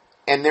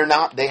 and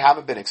they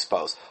haven't been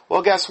exposed.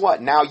 Well, guess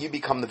what? Now you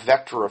become the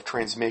vector of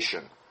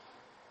transmission.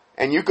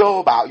 And you go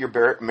about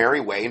your merry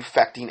way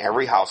infecting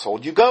every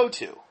household you go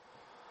to.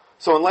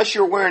 So unless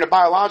you're wearing a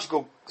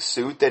biological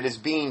suit that is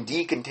being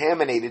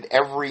decontaminated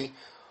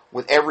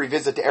with every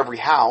visit to every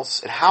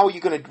house, and how are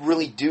you going to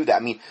really do that? I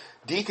mean,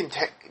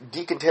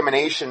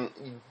 decontamination,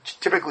 you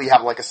typically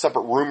have like a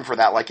separate room for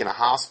that, like in a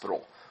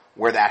hospital,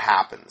 where that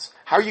happens.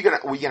 How are you going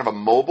to have a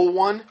mobile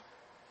one?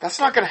 That's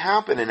not going to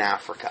happen in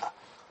Africa.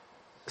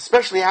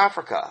 Especially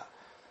Africa.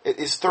 It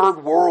is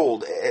third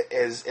world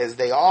as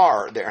they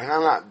are there. And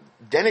I'm not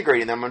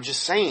denigrating them, I'm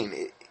just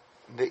saying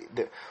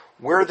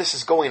where this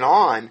is going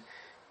on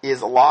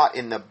is a lot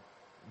in the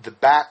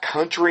back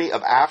country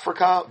of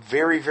Africa.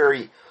 Very,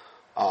 very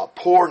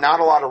poor, not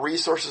a lot of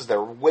resources.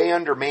 They're way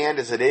undermanned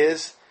as it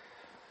is.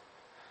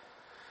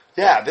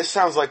 Yeah, this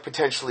sounds like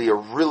potentially a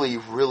really,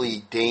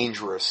 really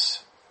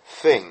dangerous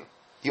thing.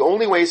 The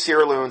only way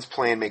Sierra Leone's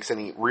plan makes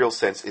any real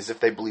sense is if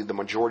they believe the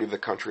majority of the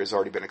country has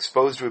already been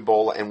exposed to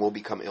Ebola and will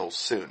become ill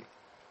soon.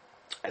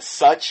 As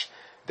such,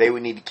 they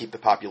would need to keep the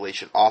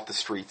population off the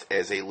streets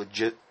as a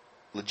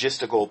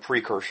logistical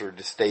precursor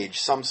to stage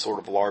some sort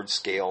of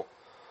large-scale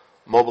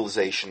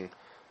mobilization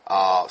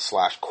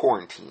 /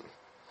 quarantine.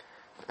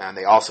 And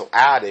they also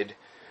added,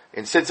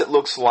 and since it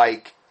looks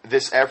like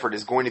this effort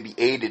is going to be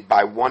aided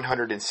by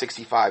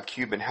 165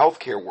 Cuban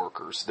healthcare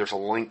workers, there's a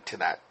link to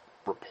that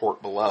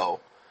report below,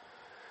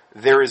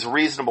 there is a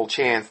reasonable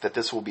chance that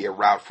this will be a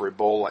route for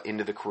Ebola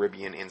into the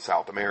Caribbean and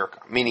South America,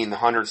 meaning the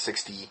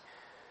 160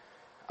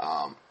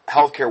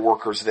 healthcare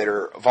workers that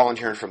are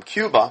volunteering from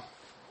Cuba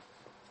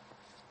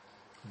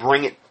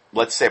bring it,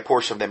 let's say a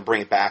portion of them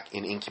bring it back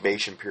in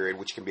incubation period,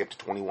 which can be up to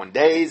 21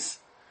 days.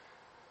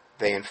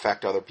 They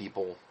infect other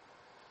people.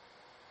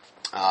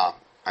 I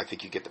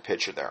think you get the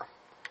picture there.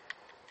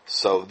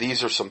 So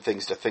these are some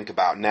things to think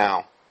about.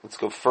 Now, let's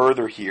go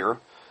further here.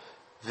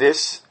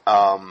 This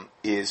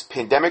is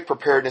Pandemic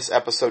Preparedness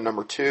episode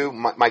number 2.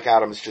 Mike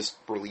Adams just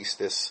released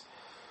this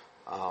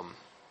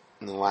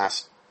in the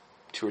last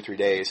 2 or 3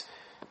 days.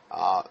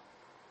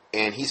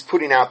 And he's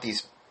putting out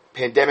these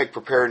pandemic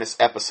preparedness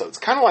episodes,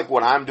 kind of like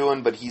what I'm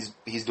doing, but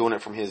he's doing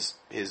it from his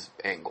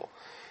angle.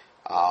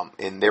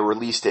 And they're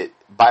released at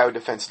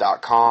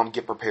biodefense.com.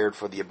 Get prepared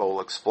for the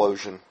Ebola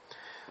explosion.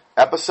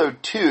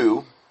 Episode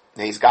 2,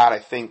 now he's got, I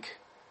think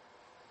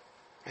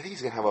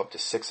he's going to have up to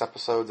 6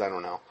 episodes, I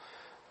don't know.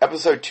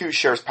 Episode 2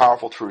 shares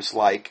powerful truths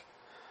like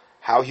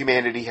how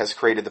humanity has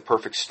created the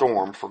perfect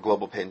storm for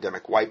global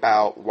pandemic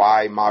wipeout,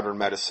 why modern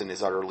medicine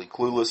is utterly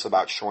clueless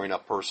about shoring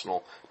up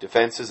personal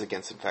defenses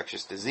against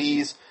infectious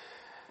disease,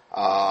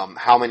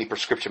 how many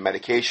prescription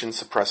medications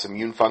suppress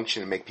immune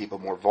function and make people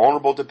more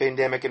vulnerable to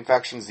pandemic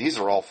infections. These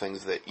are all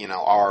things that,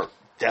 are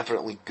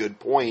definitely good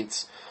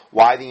points.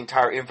 Why the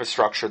entire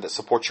infrastructure that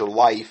supports your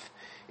life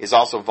is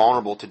also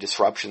vulnerable to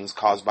disruptions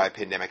caused by a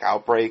pandemic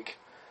outbreak.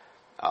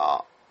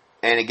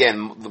 And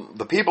again,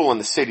 the people in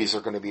the cities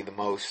are going to be the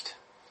most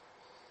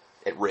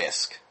at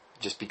risk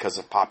just because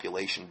of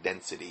population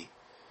density.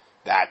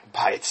 That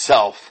by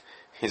itself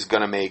is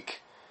going to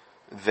make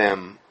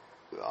them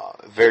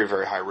very,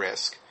 very high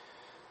risk.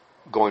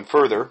 Going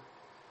further,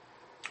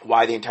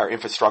 why the entire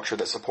infrastructure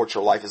that supports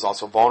your life is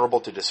also vulnerable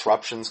to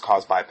disruptions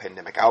caused by a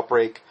pandemic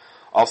outbreak.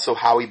 Also,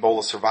 how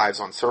Ebola survives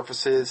on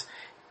surfaces,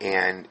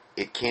 and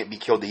it can't be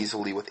killed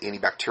easily with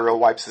antibacterial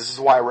wipes. This is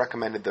why I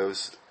recommended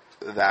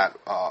that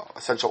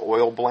essential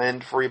oil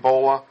blend for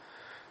Ebola.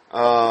 It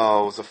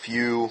was a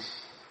few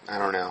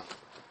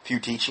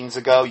teachings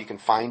ago. You can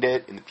find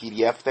it in the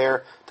PDF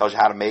there. Tells you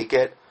how to make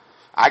it.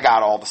 I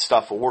got all the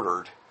stuff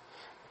ordered.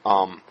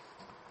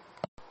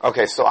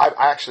 Okay, so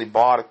I actually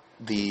bought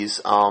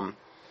these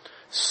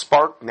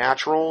Spark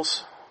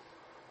Naturals,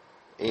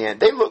 and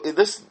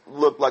this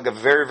looked like a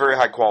very, very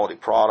high quality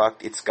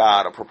product. It's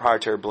got a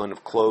proprietary blend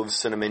of cloves,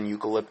 cinnamon,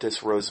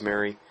 eucalyptus,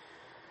 rosemary.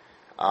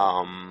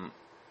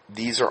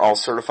 These are all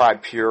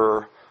certified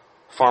pure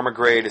pharma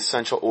grade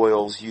essential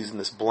oils used in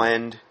this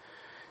blend,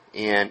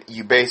 and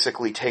you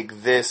basically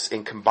take this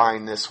and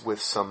combine this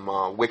with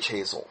some witch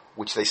hazel,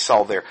 which they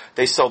sell there.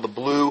 They sell the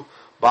blue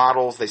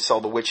bottles, they sell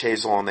the witch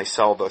hazel, and they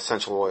sell the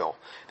essential oil.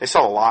 They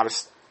sell a lot of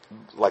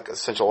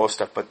essential oil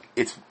stuff, but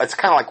it's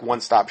kind of like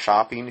one-stop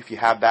shopping. If you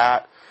have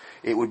that,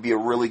 it would be a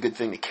really good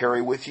thing to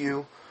carry with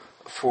you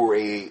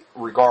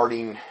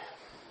regarding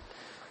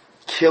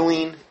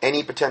killing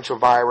any potential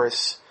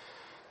virus,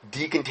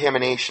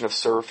 decontamination of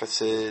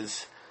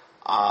surfaces,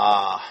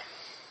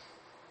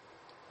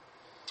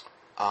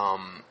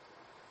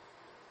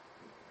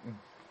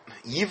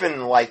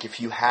 even like if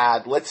you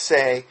had, let's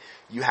say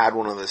you had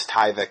one of those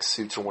Tyvek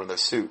suits or one of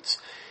those suits,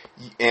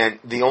 and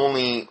the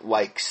only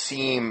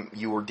seam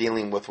you were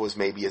dealing with was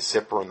maybe a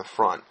zipper in the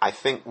front. I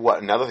think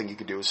another thing you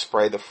could do is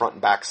spray the front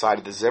and back side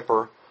of the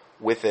zipper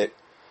with it,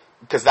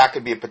 because that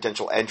could be a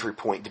potential entry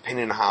point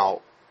depending on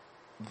how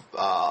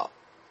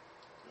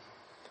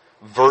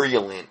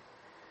virulent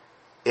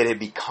it had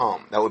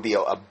become. That would be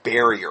a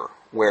barrier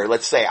where,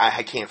 let's say,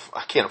 I can't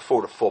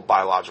afford a full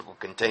biological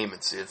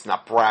containment. It's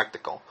not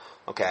practical.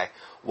 Okay,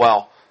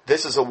 well,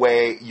 this is a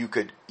way you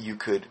could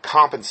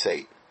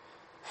compensate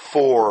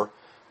for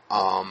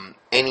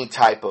any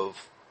type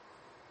of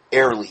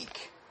air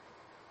leak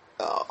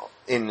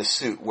in the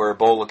suit where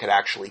Ebola could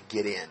actually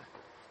get in.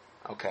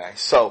 Okay,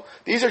 so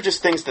these are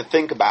just things to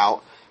think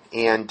about,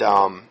 and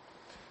I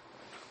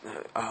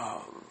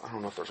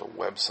don't know if there's a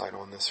website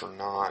on this or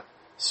not.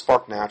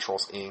 Spark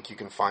Naturals Inc. You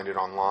can find it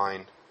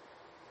online.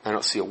 I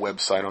don't see a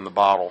website on the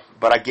bottle,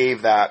 but I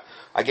gave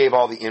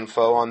all the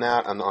info on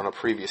that on a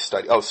previous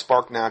study. Oh,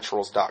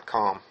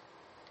 sparknaturals.com.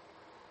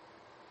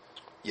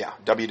 Yeah,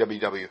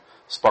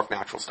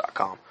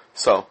 www.sparknaturals.com.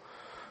 So,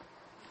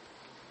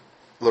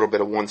 a little bit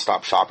of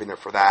one-stop shopping there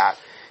for that.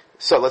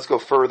 So let's go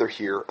further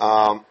here.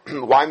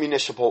 Why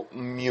municipal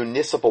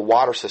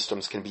water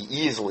systems can be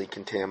easily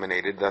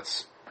contaminated.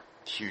 That's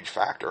a huge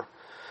factor.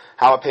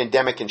 How a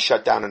pandemic can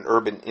shut down an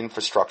urban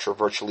infrastructure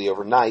virtually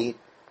overnight.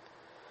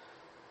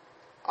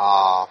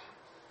 Why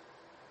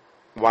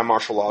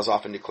martial law is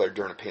often declared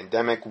during a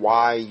pandemic.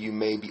 Why you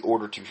may be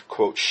ordered to,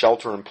 quote,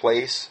 shelter in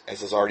place,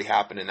 as has already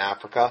happened in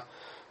Africa.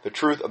 The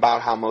truth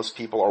about how most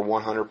people are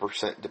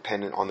 100%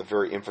 dependent on the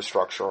very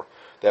infrastructure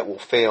that will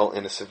fail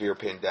in a severe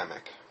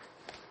pandemic.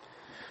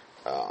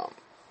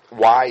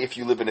 Why, if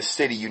you live in a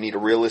city, you need a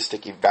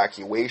realistic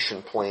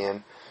evacuation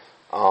plan.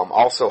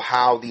 Also,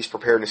 how these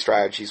preparedness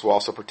strategies will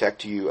also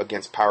protect you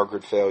against power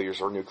grid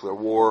failures or nuclear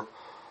war.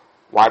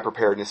 Why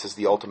preparedness is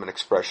the ultimate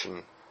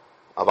expression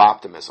of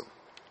optimism.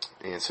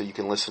 And so you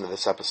can listen to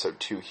this episode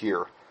 2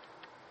 here.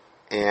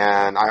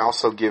 And I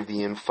also give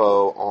the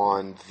info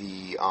on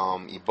the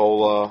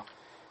Ebola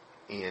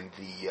and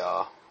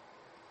the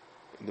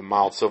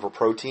mild silver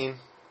protein.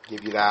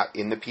 Give you that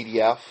in the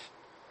PDF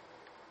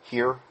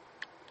here.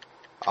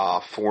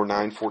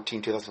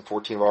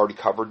 4/9/2014. I've already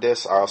covered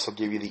this. I also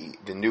give you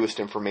the newest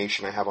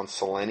information I have on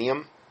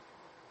selenium.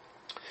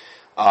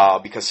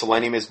 Because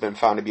selenium has been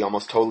found to be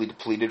almost totally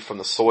depleted from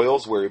the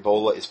soils where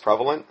Ebola is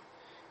prevalent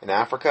in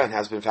Africa, and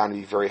has been found to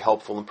be very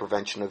helpful in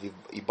prevention of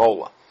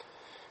Ebola.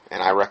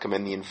 And I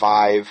recommend the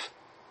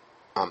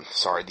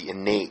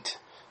Innate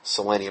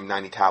Selenium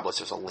 90 tablets.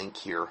 There's a link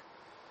here.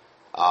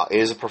 It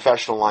is a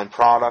professional line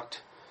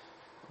product,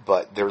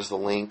 but there's the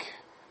link.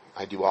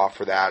 I do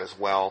offer that as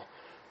well.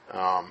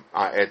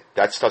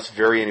 That stuff's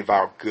very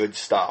antiviral, good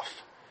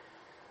stuff.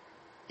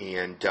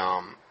 And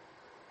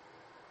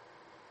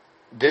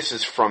this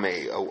is from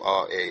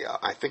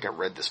I think I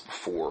read this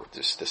before,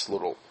 this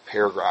little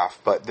paragraph,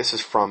 but this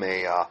is from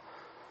a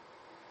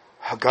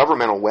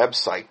governmental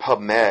website,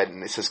 PubMed,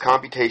 and it says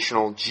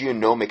computational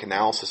genomic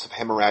analysis of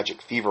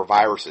hemorrhagic fever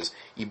viruses.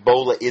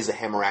 Ebola is a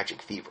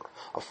hemorrhagic fever.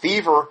 A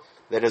fever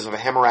that is of a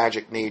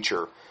hemorrhagic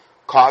nature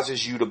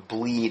causes you to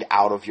bleed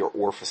out of your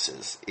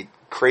orifices. It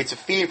creates a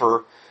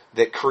fever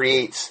that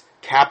creates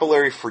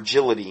capillary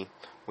fragility,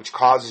 which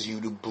causes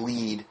you to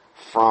bleed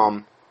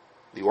from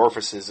the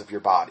orifices of your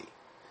body.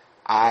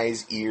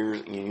 Eyes,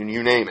 ears,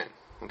 you name it.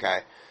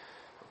 Okay.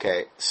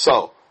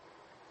 So,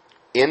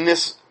 in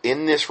this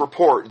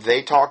report,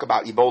 they talk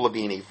about Ebola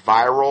being a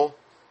viral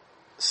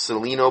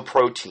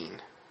selenoprotein.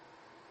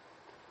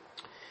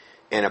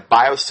 And a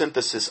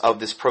biosynthesis of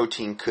this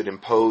protein could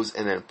impose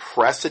an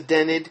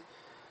unprecedented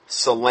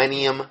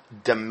selenium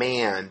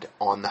demand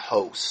on the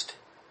host,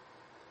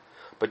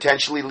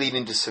 potentially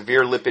leading to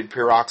severe lipid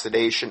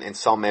peroxidation and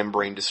cell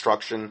membrane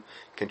destruction,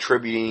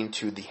 contributing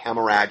to the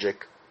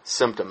hemorrhagic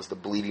symptoms, the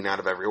bleeding out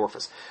of every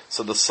orifice.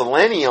 So the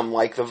selenium,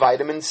 like the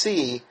vitamin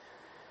C,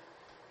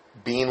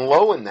 being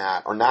low in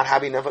that, or not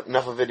having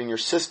enough of it in your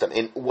system.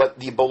 And what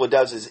the Ebola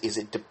does is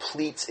it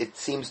depletes, it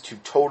seems to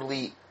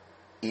totally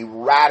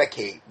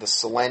eradicate the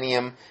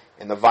selenium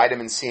and the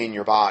vitamin C in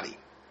your body,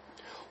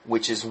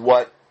 which is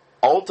what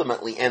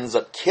ultimately ends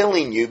up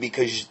killing you,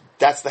 because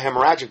that's the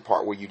hemorrhagic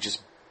part where you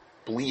just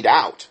bleed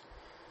out.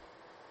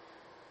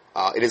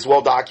 It is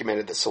well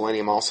documented that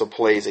selenium also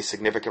plays a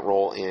significant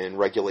role in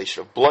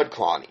regulation of blood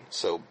clotting.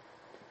 So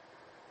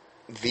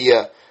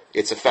via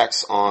its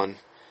effects on,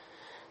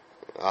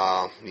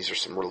 these are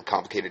some really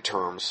complicated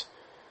terms.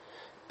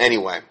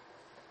 Anyway,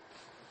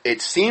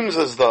 it seems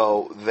as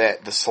though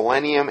that the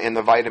selenium and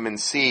the vitamin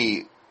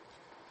C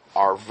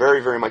are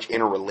very, very much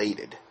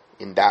interrelated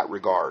in that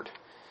regard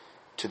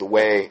to the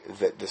way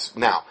that this...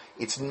 Now,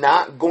 it's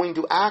not going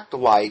to act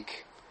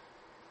like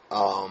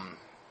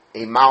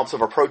amounts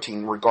of a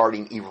protein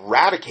regarding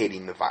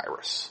eradicating the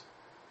virus.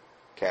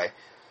 Okay?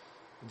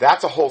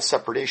 That's a whole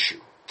separate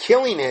issue.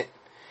 Killing it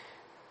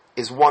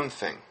is one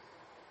thing.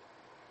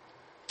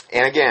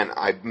 And again,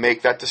 I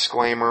make that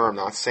disclaimer. I'm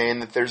not saying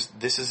that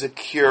this is a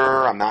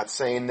cure. I'm not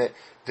saying that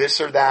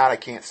this or that. I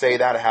can't say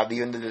that. I have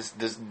even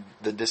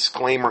the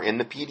disclaimer in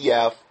the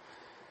PDF.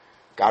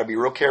 Got to be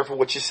real careful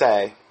what you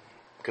say,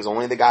 because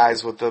only the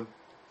guys with the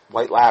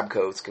white lab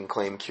coats can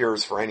claim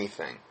cures for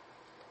anything.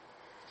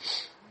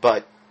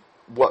 But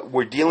what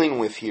we're dealing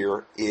with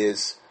here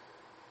is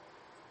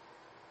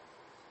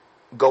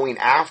going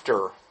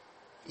after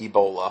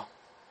Ebola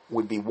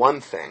would be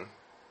one thing.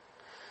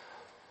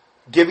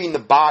 Giving the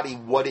body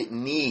what it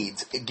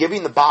needs,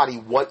 giving the body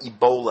what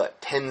Ebola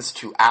tends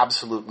to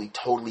absolutely,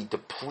 totally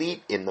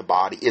deplete in the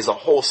body is a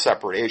whole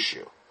separate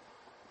issue.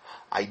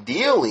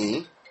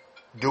 Ideally,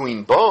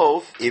 doing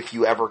both, if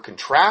you ever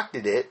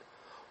contracted it,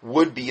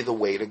 would be the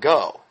way to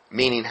go.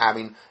 Meaning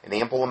having an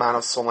ample amount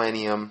of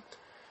selenium,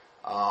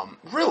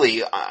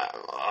 really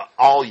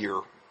all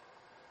your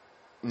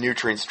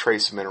nutrients,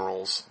 trace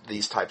minerals,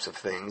 these types of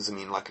things. I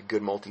mean, like a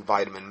good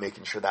multivitamin,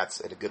 making sure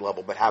that's at a good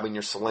level. But having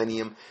your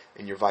selenium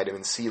and your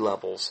vitamin C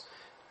levels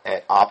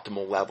at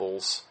optimal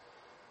levels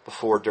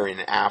before, during,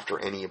 and after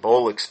any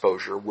Ebola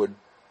exposure would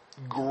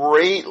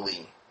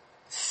greatly,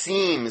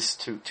 seems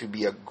to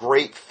be a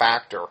great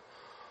factor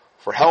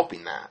for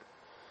helping that.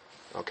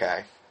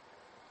 Okay?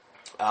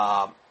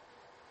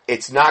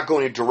 It's not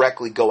going to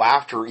directly go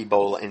after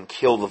Ebola and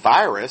kill the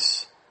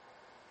virus,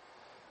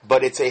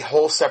 but it's a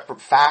whole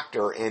separate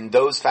factor, and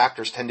those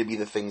factors tend to be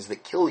the things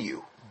that kill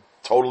you.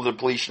 Total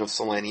depletion of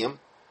selenium,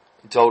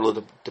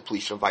 total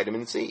depletion of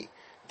vitamin C.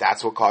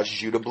 That's what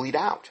causes you to bleed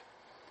out.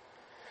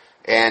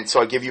 And so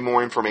I give you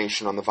more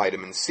information on the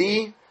vitamin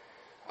C.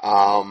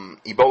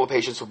 Ebola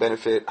patients will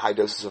benefit high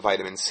doses of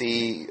vitamin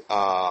C.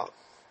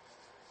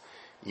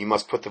 You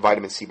must put the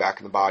vitamin C back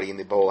in the body, and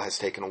the Ebola has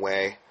taken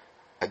away.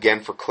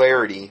 Again, for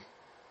clarity,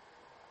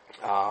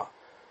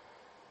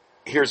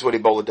 here's what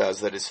Ebola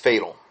does that is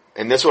fatal.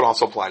 And this would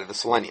also apply to the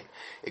selenium.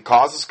 It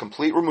causes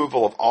complete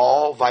removal of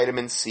all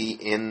vitamin C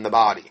in the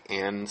body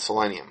and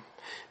selenium.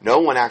 No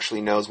one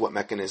actually knows what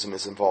mechanism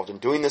is involved in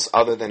doing this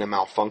other than a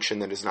malfunction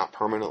that is not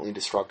permanently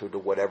destructive to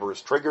whatever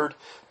is triggered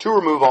to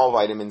remove all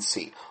vitamin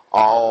C.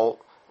 All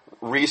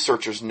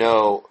researchers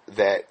know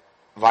that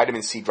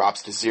vitamin C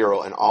drops to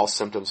zero and all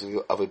symptoms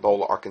of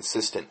Ebola are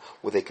consistent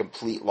with a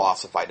complete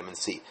loss of vitamin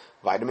C.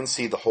 Vitamin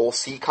C, the whole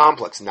C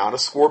complex, not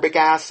ascorbic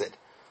acid,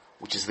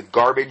 which is the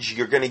garbage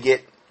you're going to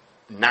get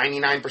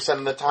 99%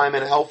 of the time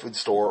in a health food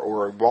store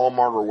or a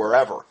Walmart or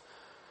wherever.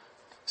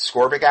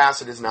 Ascorbic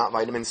acid is not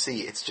vitamin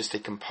C. It's just a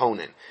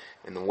component.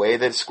 And the way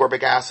that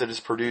ascorbic acid is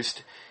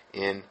produced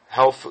in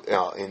health,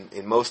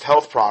 in most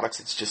health products,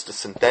 it's just a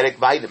synthetic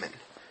vitamin.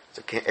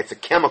 It's a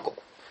chemical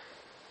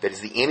that is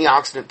the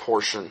antioxidant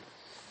portion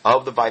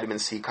of the vitamin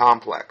C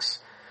complex.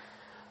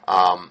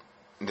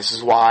 This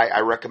is why I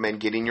recommend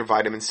getting your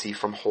vitamin C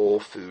from whole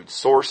food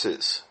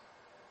sources.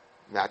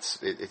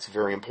 It's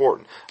very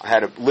important. I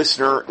had a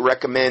listener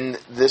recommend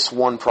this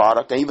one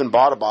product. I even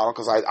bought a bottle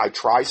because I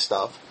try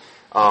stuff.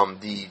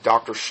 The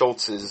Dr.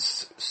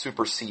 Schultz's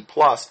Super C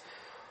Plus.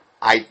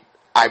 I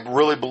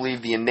really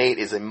believe the Innate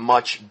is a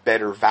much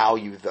better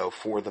value though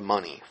for the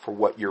money, for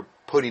what you're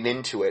putting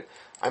into it.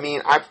 I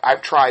mean,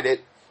 I've tried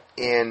it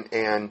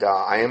and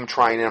I am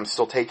trying it. I'm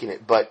still taking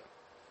it, but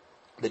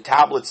the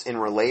tablets in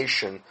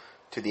relation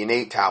to the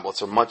Innate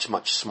tablets are much,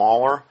 much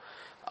smaller.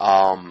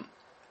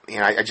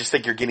 And I just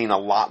think you're getting a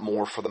lot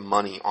more for the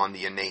money on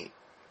the Innate,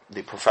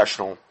 the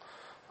professional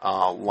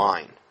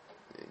line.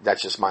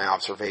 That's just my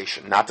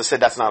observation. Not to say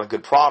that's not a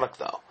good product,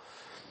 though.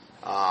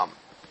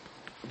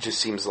 It just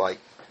seems like,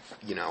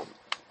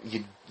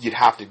 you'd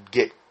have to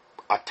get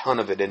a ton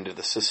of it into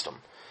the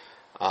system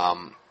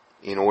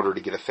in order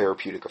to get a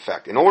therapeutic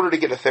effect. In order to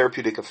get a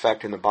therapeutic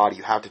effect in the body,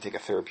 you have to take a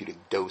therapeutic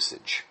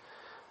dosage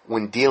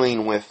when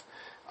dealing with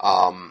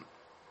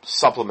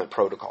supplement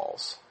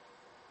protocols.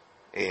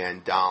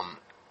 And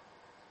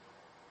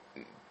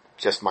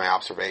just my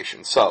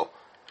observation. So,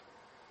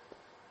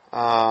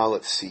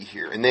 let's see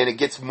here. And then it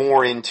gets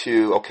more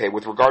into, okay,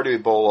 with regard to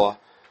Ebola,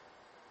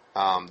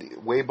 the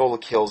way Ebola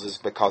kills is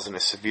by causing a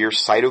severe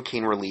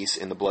cytokine release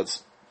in the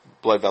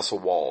blood vessel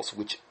walls,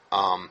 which,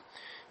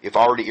 if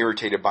already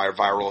irritated by a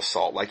viral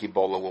assault like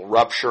Ebola, will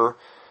rupture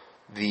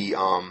the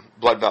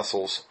blood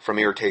vessels from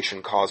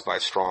irritation caused by a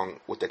strong,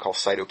 what they call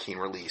cytokine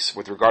release.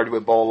 With regard to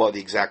Ebola,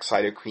 the exact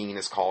cytokine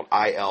is called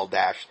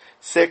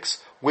IL-6,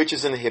 which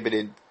is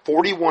inhibited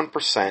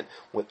 41%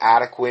 with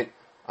adequate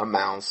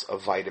amounts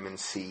of vitamin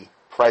C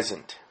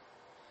present.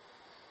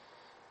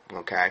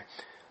 Okay?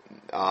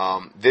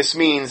 This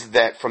means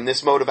that from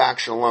this mode of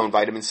action alone,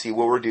 vitamin C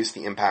will reduce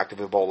the impact of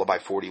Ebola by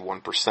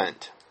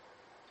 41%.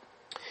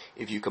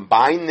 If you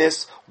combine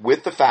this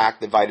with the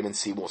fact that vitamin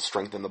C will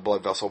strengthen the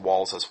blood vessel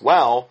walls as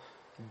well,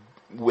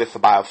 with the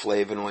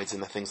bioflavonoids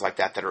and the things like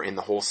that that are in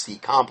the whole C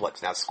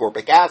complex. Now,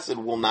 ascorbic acid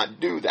will not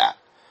do that,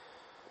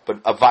 but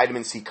a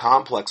vitamin C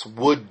complex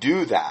would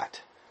do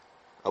that.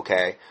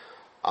 Okay?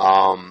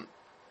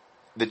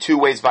 The two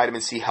ways vitamin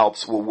C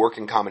helps will work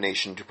in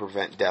combination to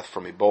prevent death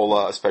from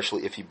Ebola,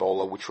 especially if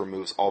Ebola, which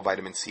removes all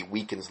vitamin C,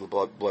 weakens the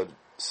blood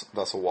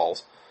vessel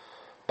walls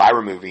by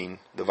removing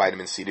the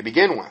vitamin C to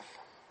begin with.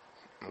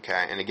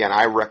 Okay, and again,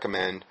 I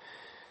recommend,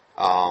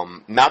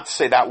 not to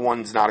say that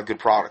one's not a good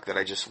product that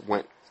I just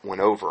went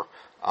over,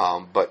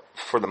 but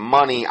for the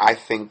money, I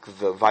think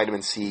the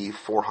vitamin C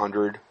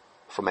 400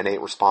 from Innate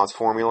Response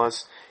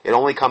Formulas, it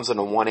only comes in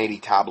a 180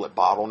 tablet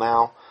bottle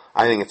now.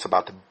 I think it's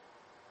about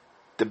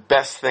the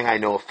best thing I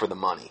know of for the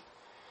money.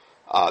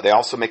 They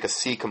also make a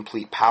C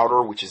Complete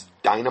powder, which is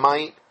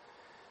dynamite,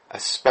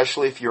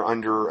 especially if you're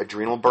under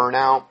adrenal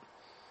burnout.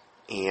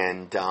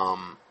 And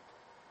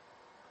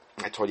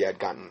I told you I'd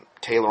gotten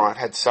Taylor on. I've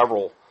had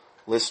several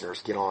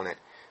listeners get on it.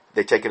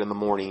 They take it in the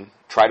morning.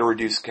 Try to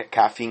reduce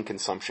caffeine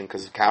consumption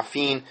because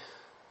caffeine.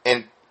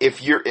 And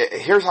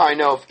here's how I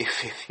know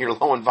if you're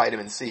low in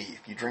vitamin C.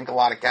 If you drink a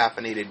lot of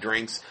caffeinated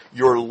drinks,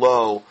 you're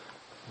low.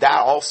 That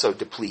also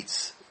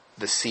depletes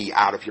the C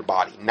out of your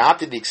body. Not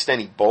to the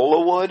extent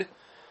Ebola would,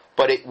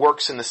 but it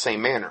works in the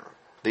same manner.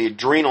 The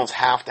adrenals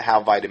have to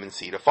have vitamin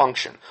C to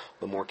function.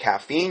 The more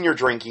caffeine you're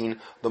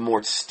drinking, the more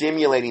it's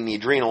stimulating the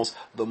adrenals,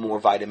 the more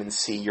vitamin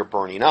C you're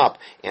burning up.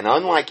 And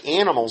unlike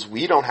animals,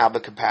 we don't have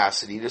the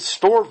capacity to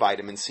store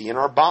vitamin C in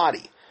our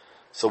body.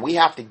 So we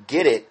have to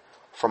get it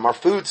from our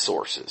food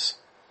sources.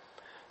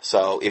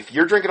 So if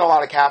you're drinking a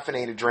lot of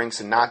caffeinated drinks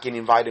and not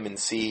getting vitamin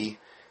C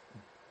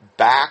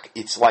back,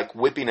 it's like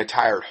whipping a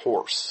tired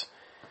horse.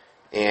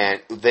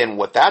 And then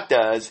what that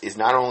does is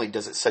not only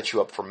does it set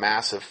you up for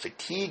massive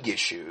fatigue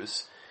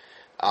issues,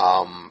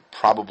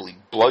 probably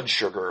blood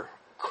sugar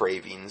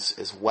cravings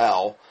as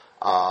well.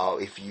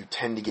 If you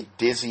tend to get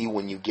dizzy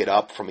when you get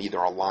up from either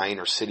a lying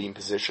or sitting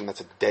position,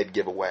 that's a dead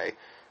giveaway.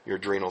 Your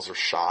adrenals are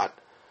shot.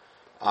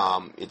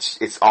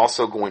 It's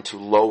also going to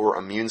lower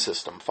immune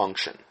system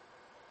function.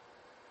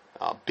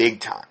 Big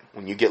time.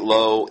 When you get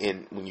low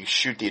when you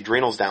shoot the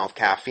adrenals down with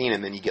caffeine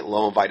and then you get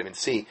low in vitamin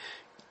C,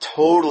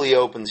 totally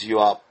opens you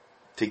up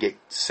to get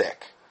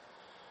sick.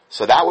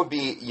 So that would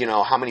be,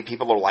 how many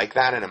people are like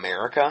that in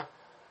America,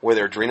 where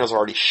their adrenals are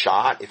already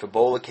shot. If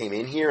Ebola came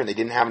in here and they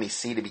didn't have any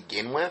C to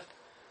begin with,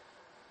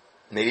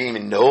 and they didn't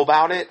even know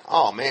about it,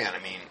 oh man,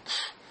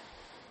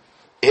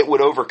 it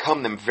would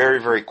overcome them very,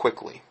 very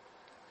quickly.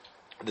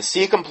 The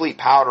C Complete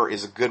powder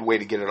is a good way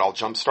to get it all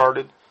jump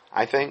started,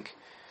 I think.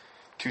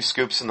 2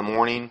 scoops in the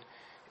morning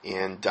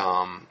and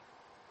of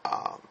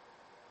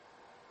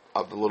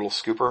the little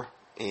scooper,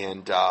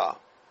 and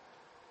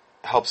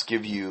helps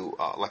give you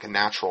like a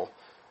natural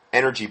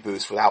energy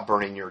boost without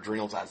burning your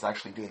adrenals out. It's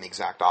actually doing the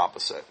exact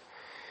opposite.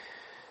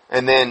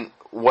 And then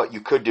what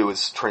you could do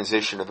is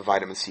transition to the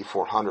vitamin C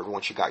 400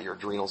 once you got your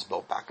adrenals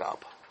built back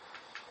up.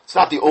 It's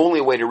not the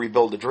only way to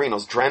rebuild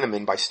adrenals.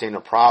 Drenamine by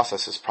standard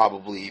process is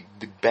probably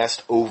the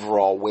best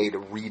overall way to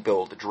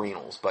rebuild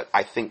adrenals, but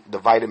I think the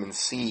vitamin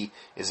C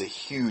is a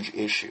huge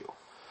issue.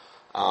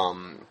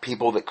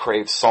 People that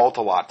crave salt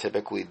a lot,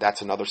 typically,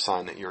 that's another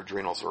sign that your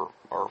adrenals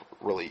are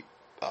really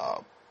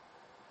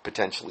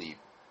potentially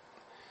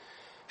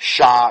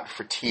shot,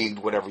 fatigued,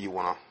 whatever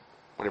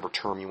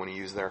term you want to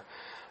use there.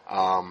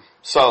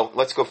 So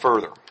let's go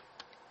further.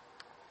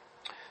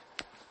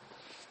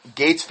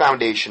 Gates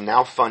Foundation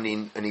now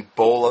funding an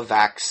Ebola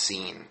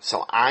vaccine.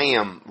 So I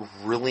am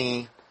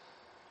really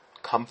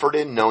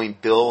comforted knowing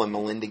Bill and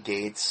Melinda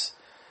Gates,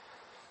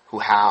 who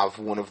have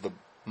one of the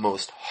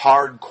most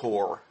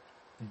hardcore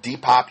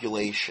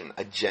depopulation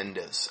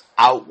agendas,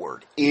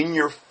 outward, in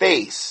your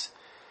face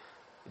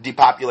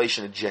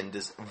depopulation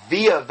agendas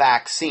via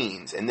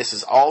vaccines, and this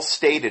is all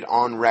stated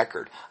on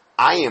record.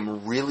 I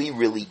am really,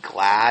 really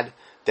glad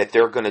that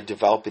they're going to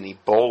develop an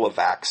Ebola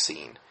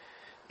vaccine,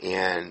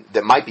 and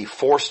that might be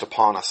forced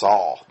upon us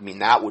all.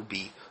 That would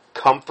be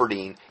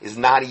comforting, is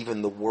not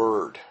even the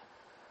word,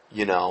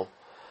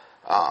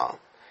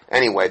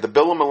 Anyway, the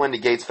Bill and Melinda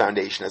Gates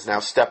Foundation has now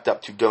stepped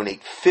up to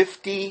donate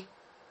 $50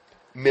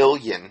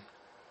 million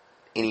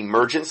in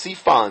emergency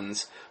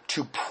funds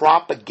to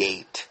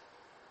propagate,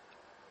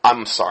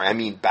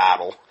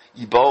 battle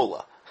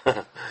Ebola.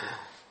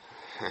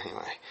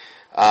 Anyway,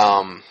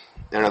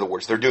 in other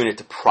words, they're doing it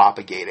to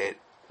propagate it,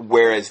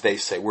 whereas they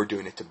say we're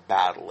doing it to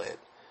battle it.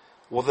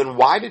 Well, then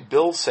why did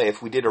Bill say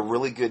if we did a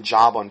really good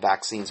job on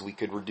vaccines, we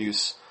could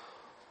reduce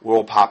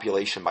world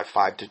population by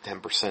 5 to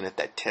 10% at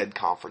that TED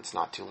conference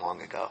not too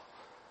long ago?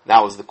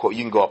 That was the quote.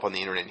 You can go up on the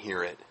internet and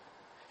hear it.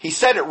 He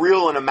said it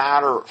real in a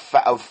matter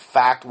of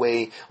fact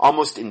way,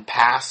 almost in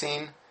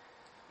passing,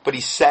 but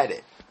he said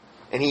it.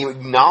 And he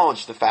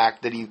acknowledged the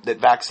fact that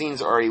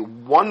vaccines are a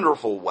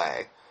wonderful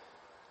way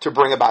to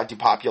bring about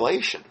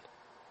depopulation.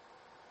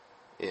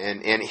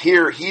 And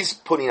here he's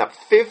putting up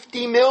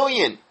 50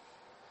 million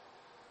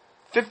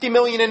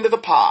into the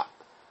pot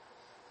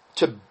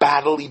to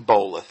battle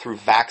Ebola through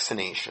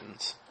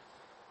vaccinations.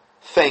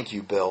 Thank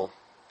you, Bill.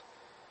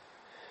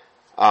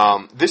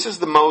 This is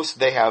the most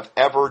they have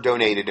ever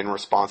donated in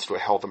response to a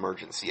health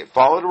emergency. It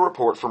followed a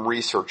report from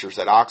researchers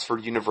at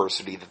Oxford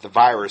University that the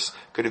virus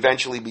could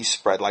eventually be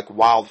spread like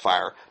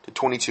wildfire to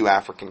 22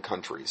 African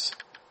countries.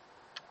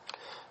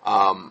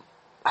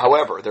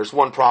 However, there's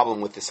one problem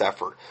with this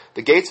effort.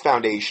 The Gates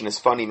Foundation is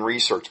funding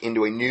research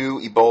into a new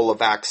Ebola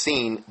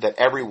vaccine that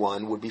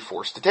everyone would be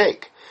forced to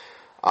take.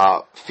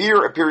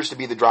 Fear appears to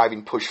be the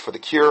driving push for the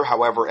cure.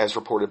 However, as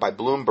reported by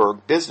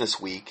Bloomberg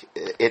Businessweek,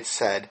 it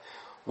said,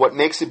 what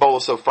makes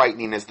Ebola so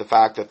frightening is the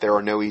fact that there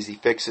are no easy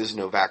fixes,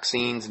 no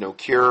vaccines, no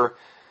cure.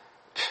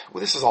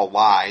 Well, this is all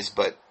lies,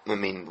 but,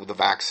 with the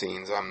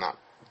vaccines, I'm not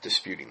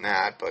disputing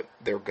that, but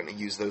they're going to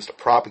use those to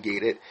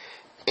propagate it.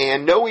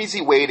 And no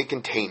easy way to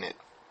contain it.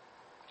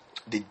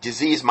 The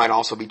disease might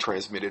also be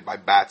transmitted by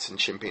bats and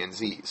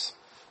chimpanzees.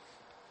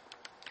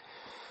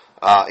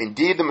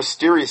 Indeed, the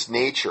mysterious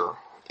nature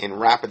and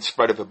rapid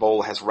spread of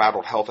Ebola has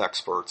rattled health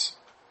experts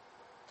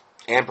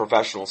and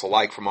professionals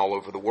alike from all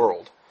over the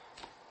world.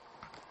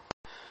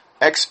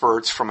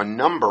 Experts from a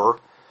number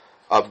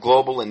of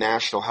global and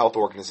national health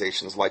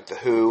organizations like the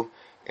WHO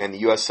and the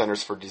U.S.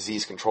 Centers for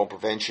Disease Control and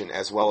Prevention,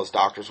 as well as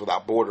Doctors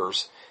Without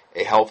Borders,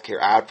 a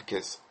healthcare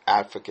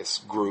advocates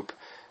group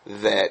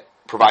that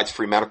provides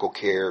free medical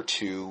care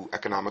to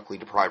economically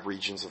deprived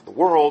regions of the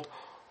world,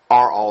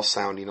 are all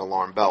sounding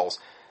alarm bells.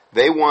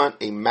 They want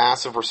a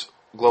massive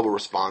global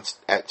response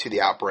to the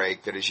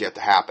outbreak that is yet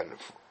to happen.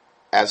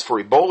 As for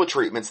Ebola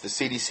treatments, the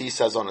CDC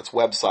says on its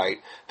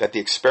website that the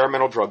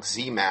experimental drug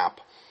ZMapp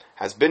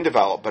has been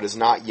developed but has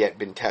not yet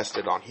been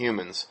tested on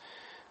humans.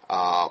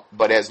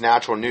 But as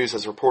Natural News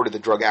has reported, the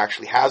drug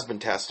actually has been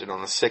tested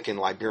on a sickened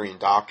Liberian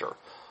doctor,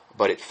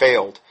 but it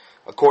failed.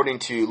 According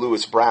to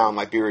Louis Brown,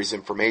 Liberia's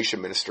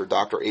information minister,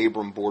 Dr.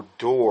 Abram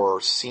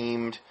Bordour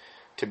seemed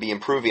to be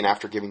improving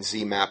after giving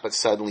ZMapp, but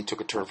suddenly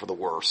took a turn for the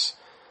worse,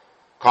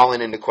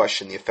 calling into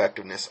question the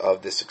effectiveness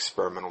of this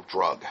experimental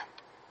drug.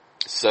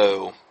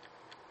 So,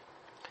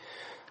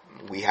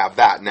 we have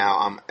that. Now,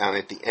 I'm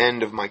at the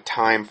end of my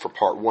time for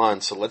part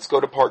 1, so let's go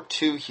to part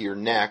 2 here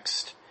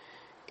next,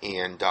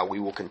 and we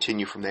will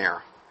continue from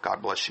there.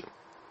 God bless you.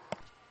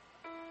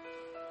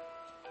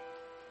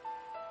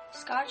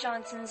 Scott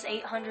Johnson's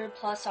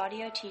 800-plus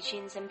audio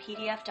teachings and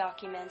PDF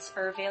documents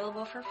are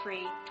available for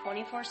free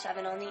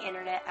 24/7 on the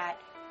internet at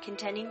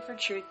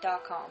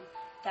contendingfortruth.com.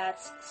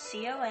 That's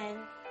CONTENDING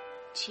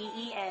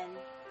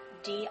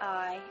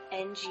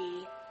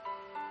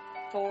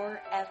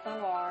for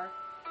FOR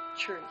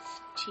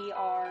truth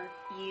TRUTH.com.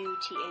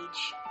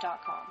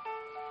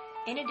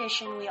 In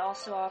addition, we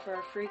also offer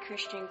a free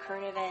Christian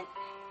current event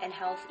and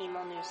health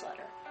email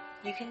newsletter.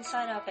 You can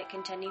sign up at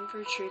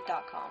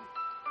contendingfortruth.com.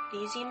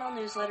 These email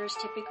newsletters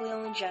typically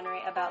only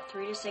generate about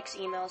 3 to 6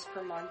 emails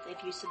per month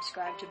if you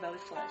subscribe to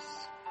both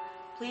lists.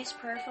 Please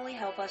prayerfully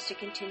help us to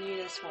continue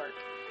this work.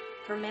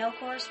 For mail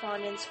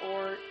correspondence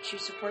or to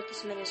support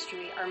this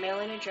ministry, our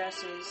mailing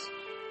address is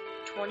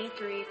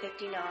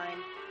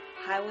 2359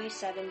 Highway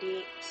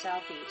 70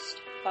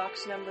 Southeast,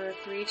 box number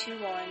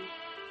 321,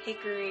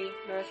 Hickory,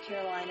 North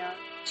Carolina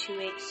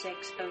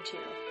 28602.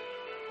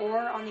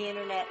 Or on the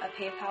internet, a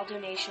PayPal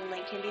donation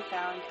link can be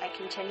found at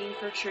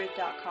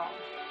contendingfortruth.com.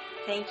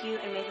 Thank you,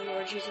 and may the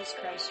Lord Jesus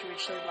Christ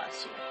richly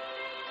bless you.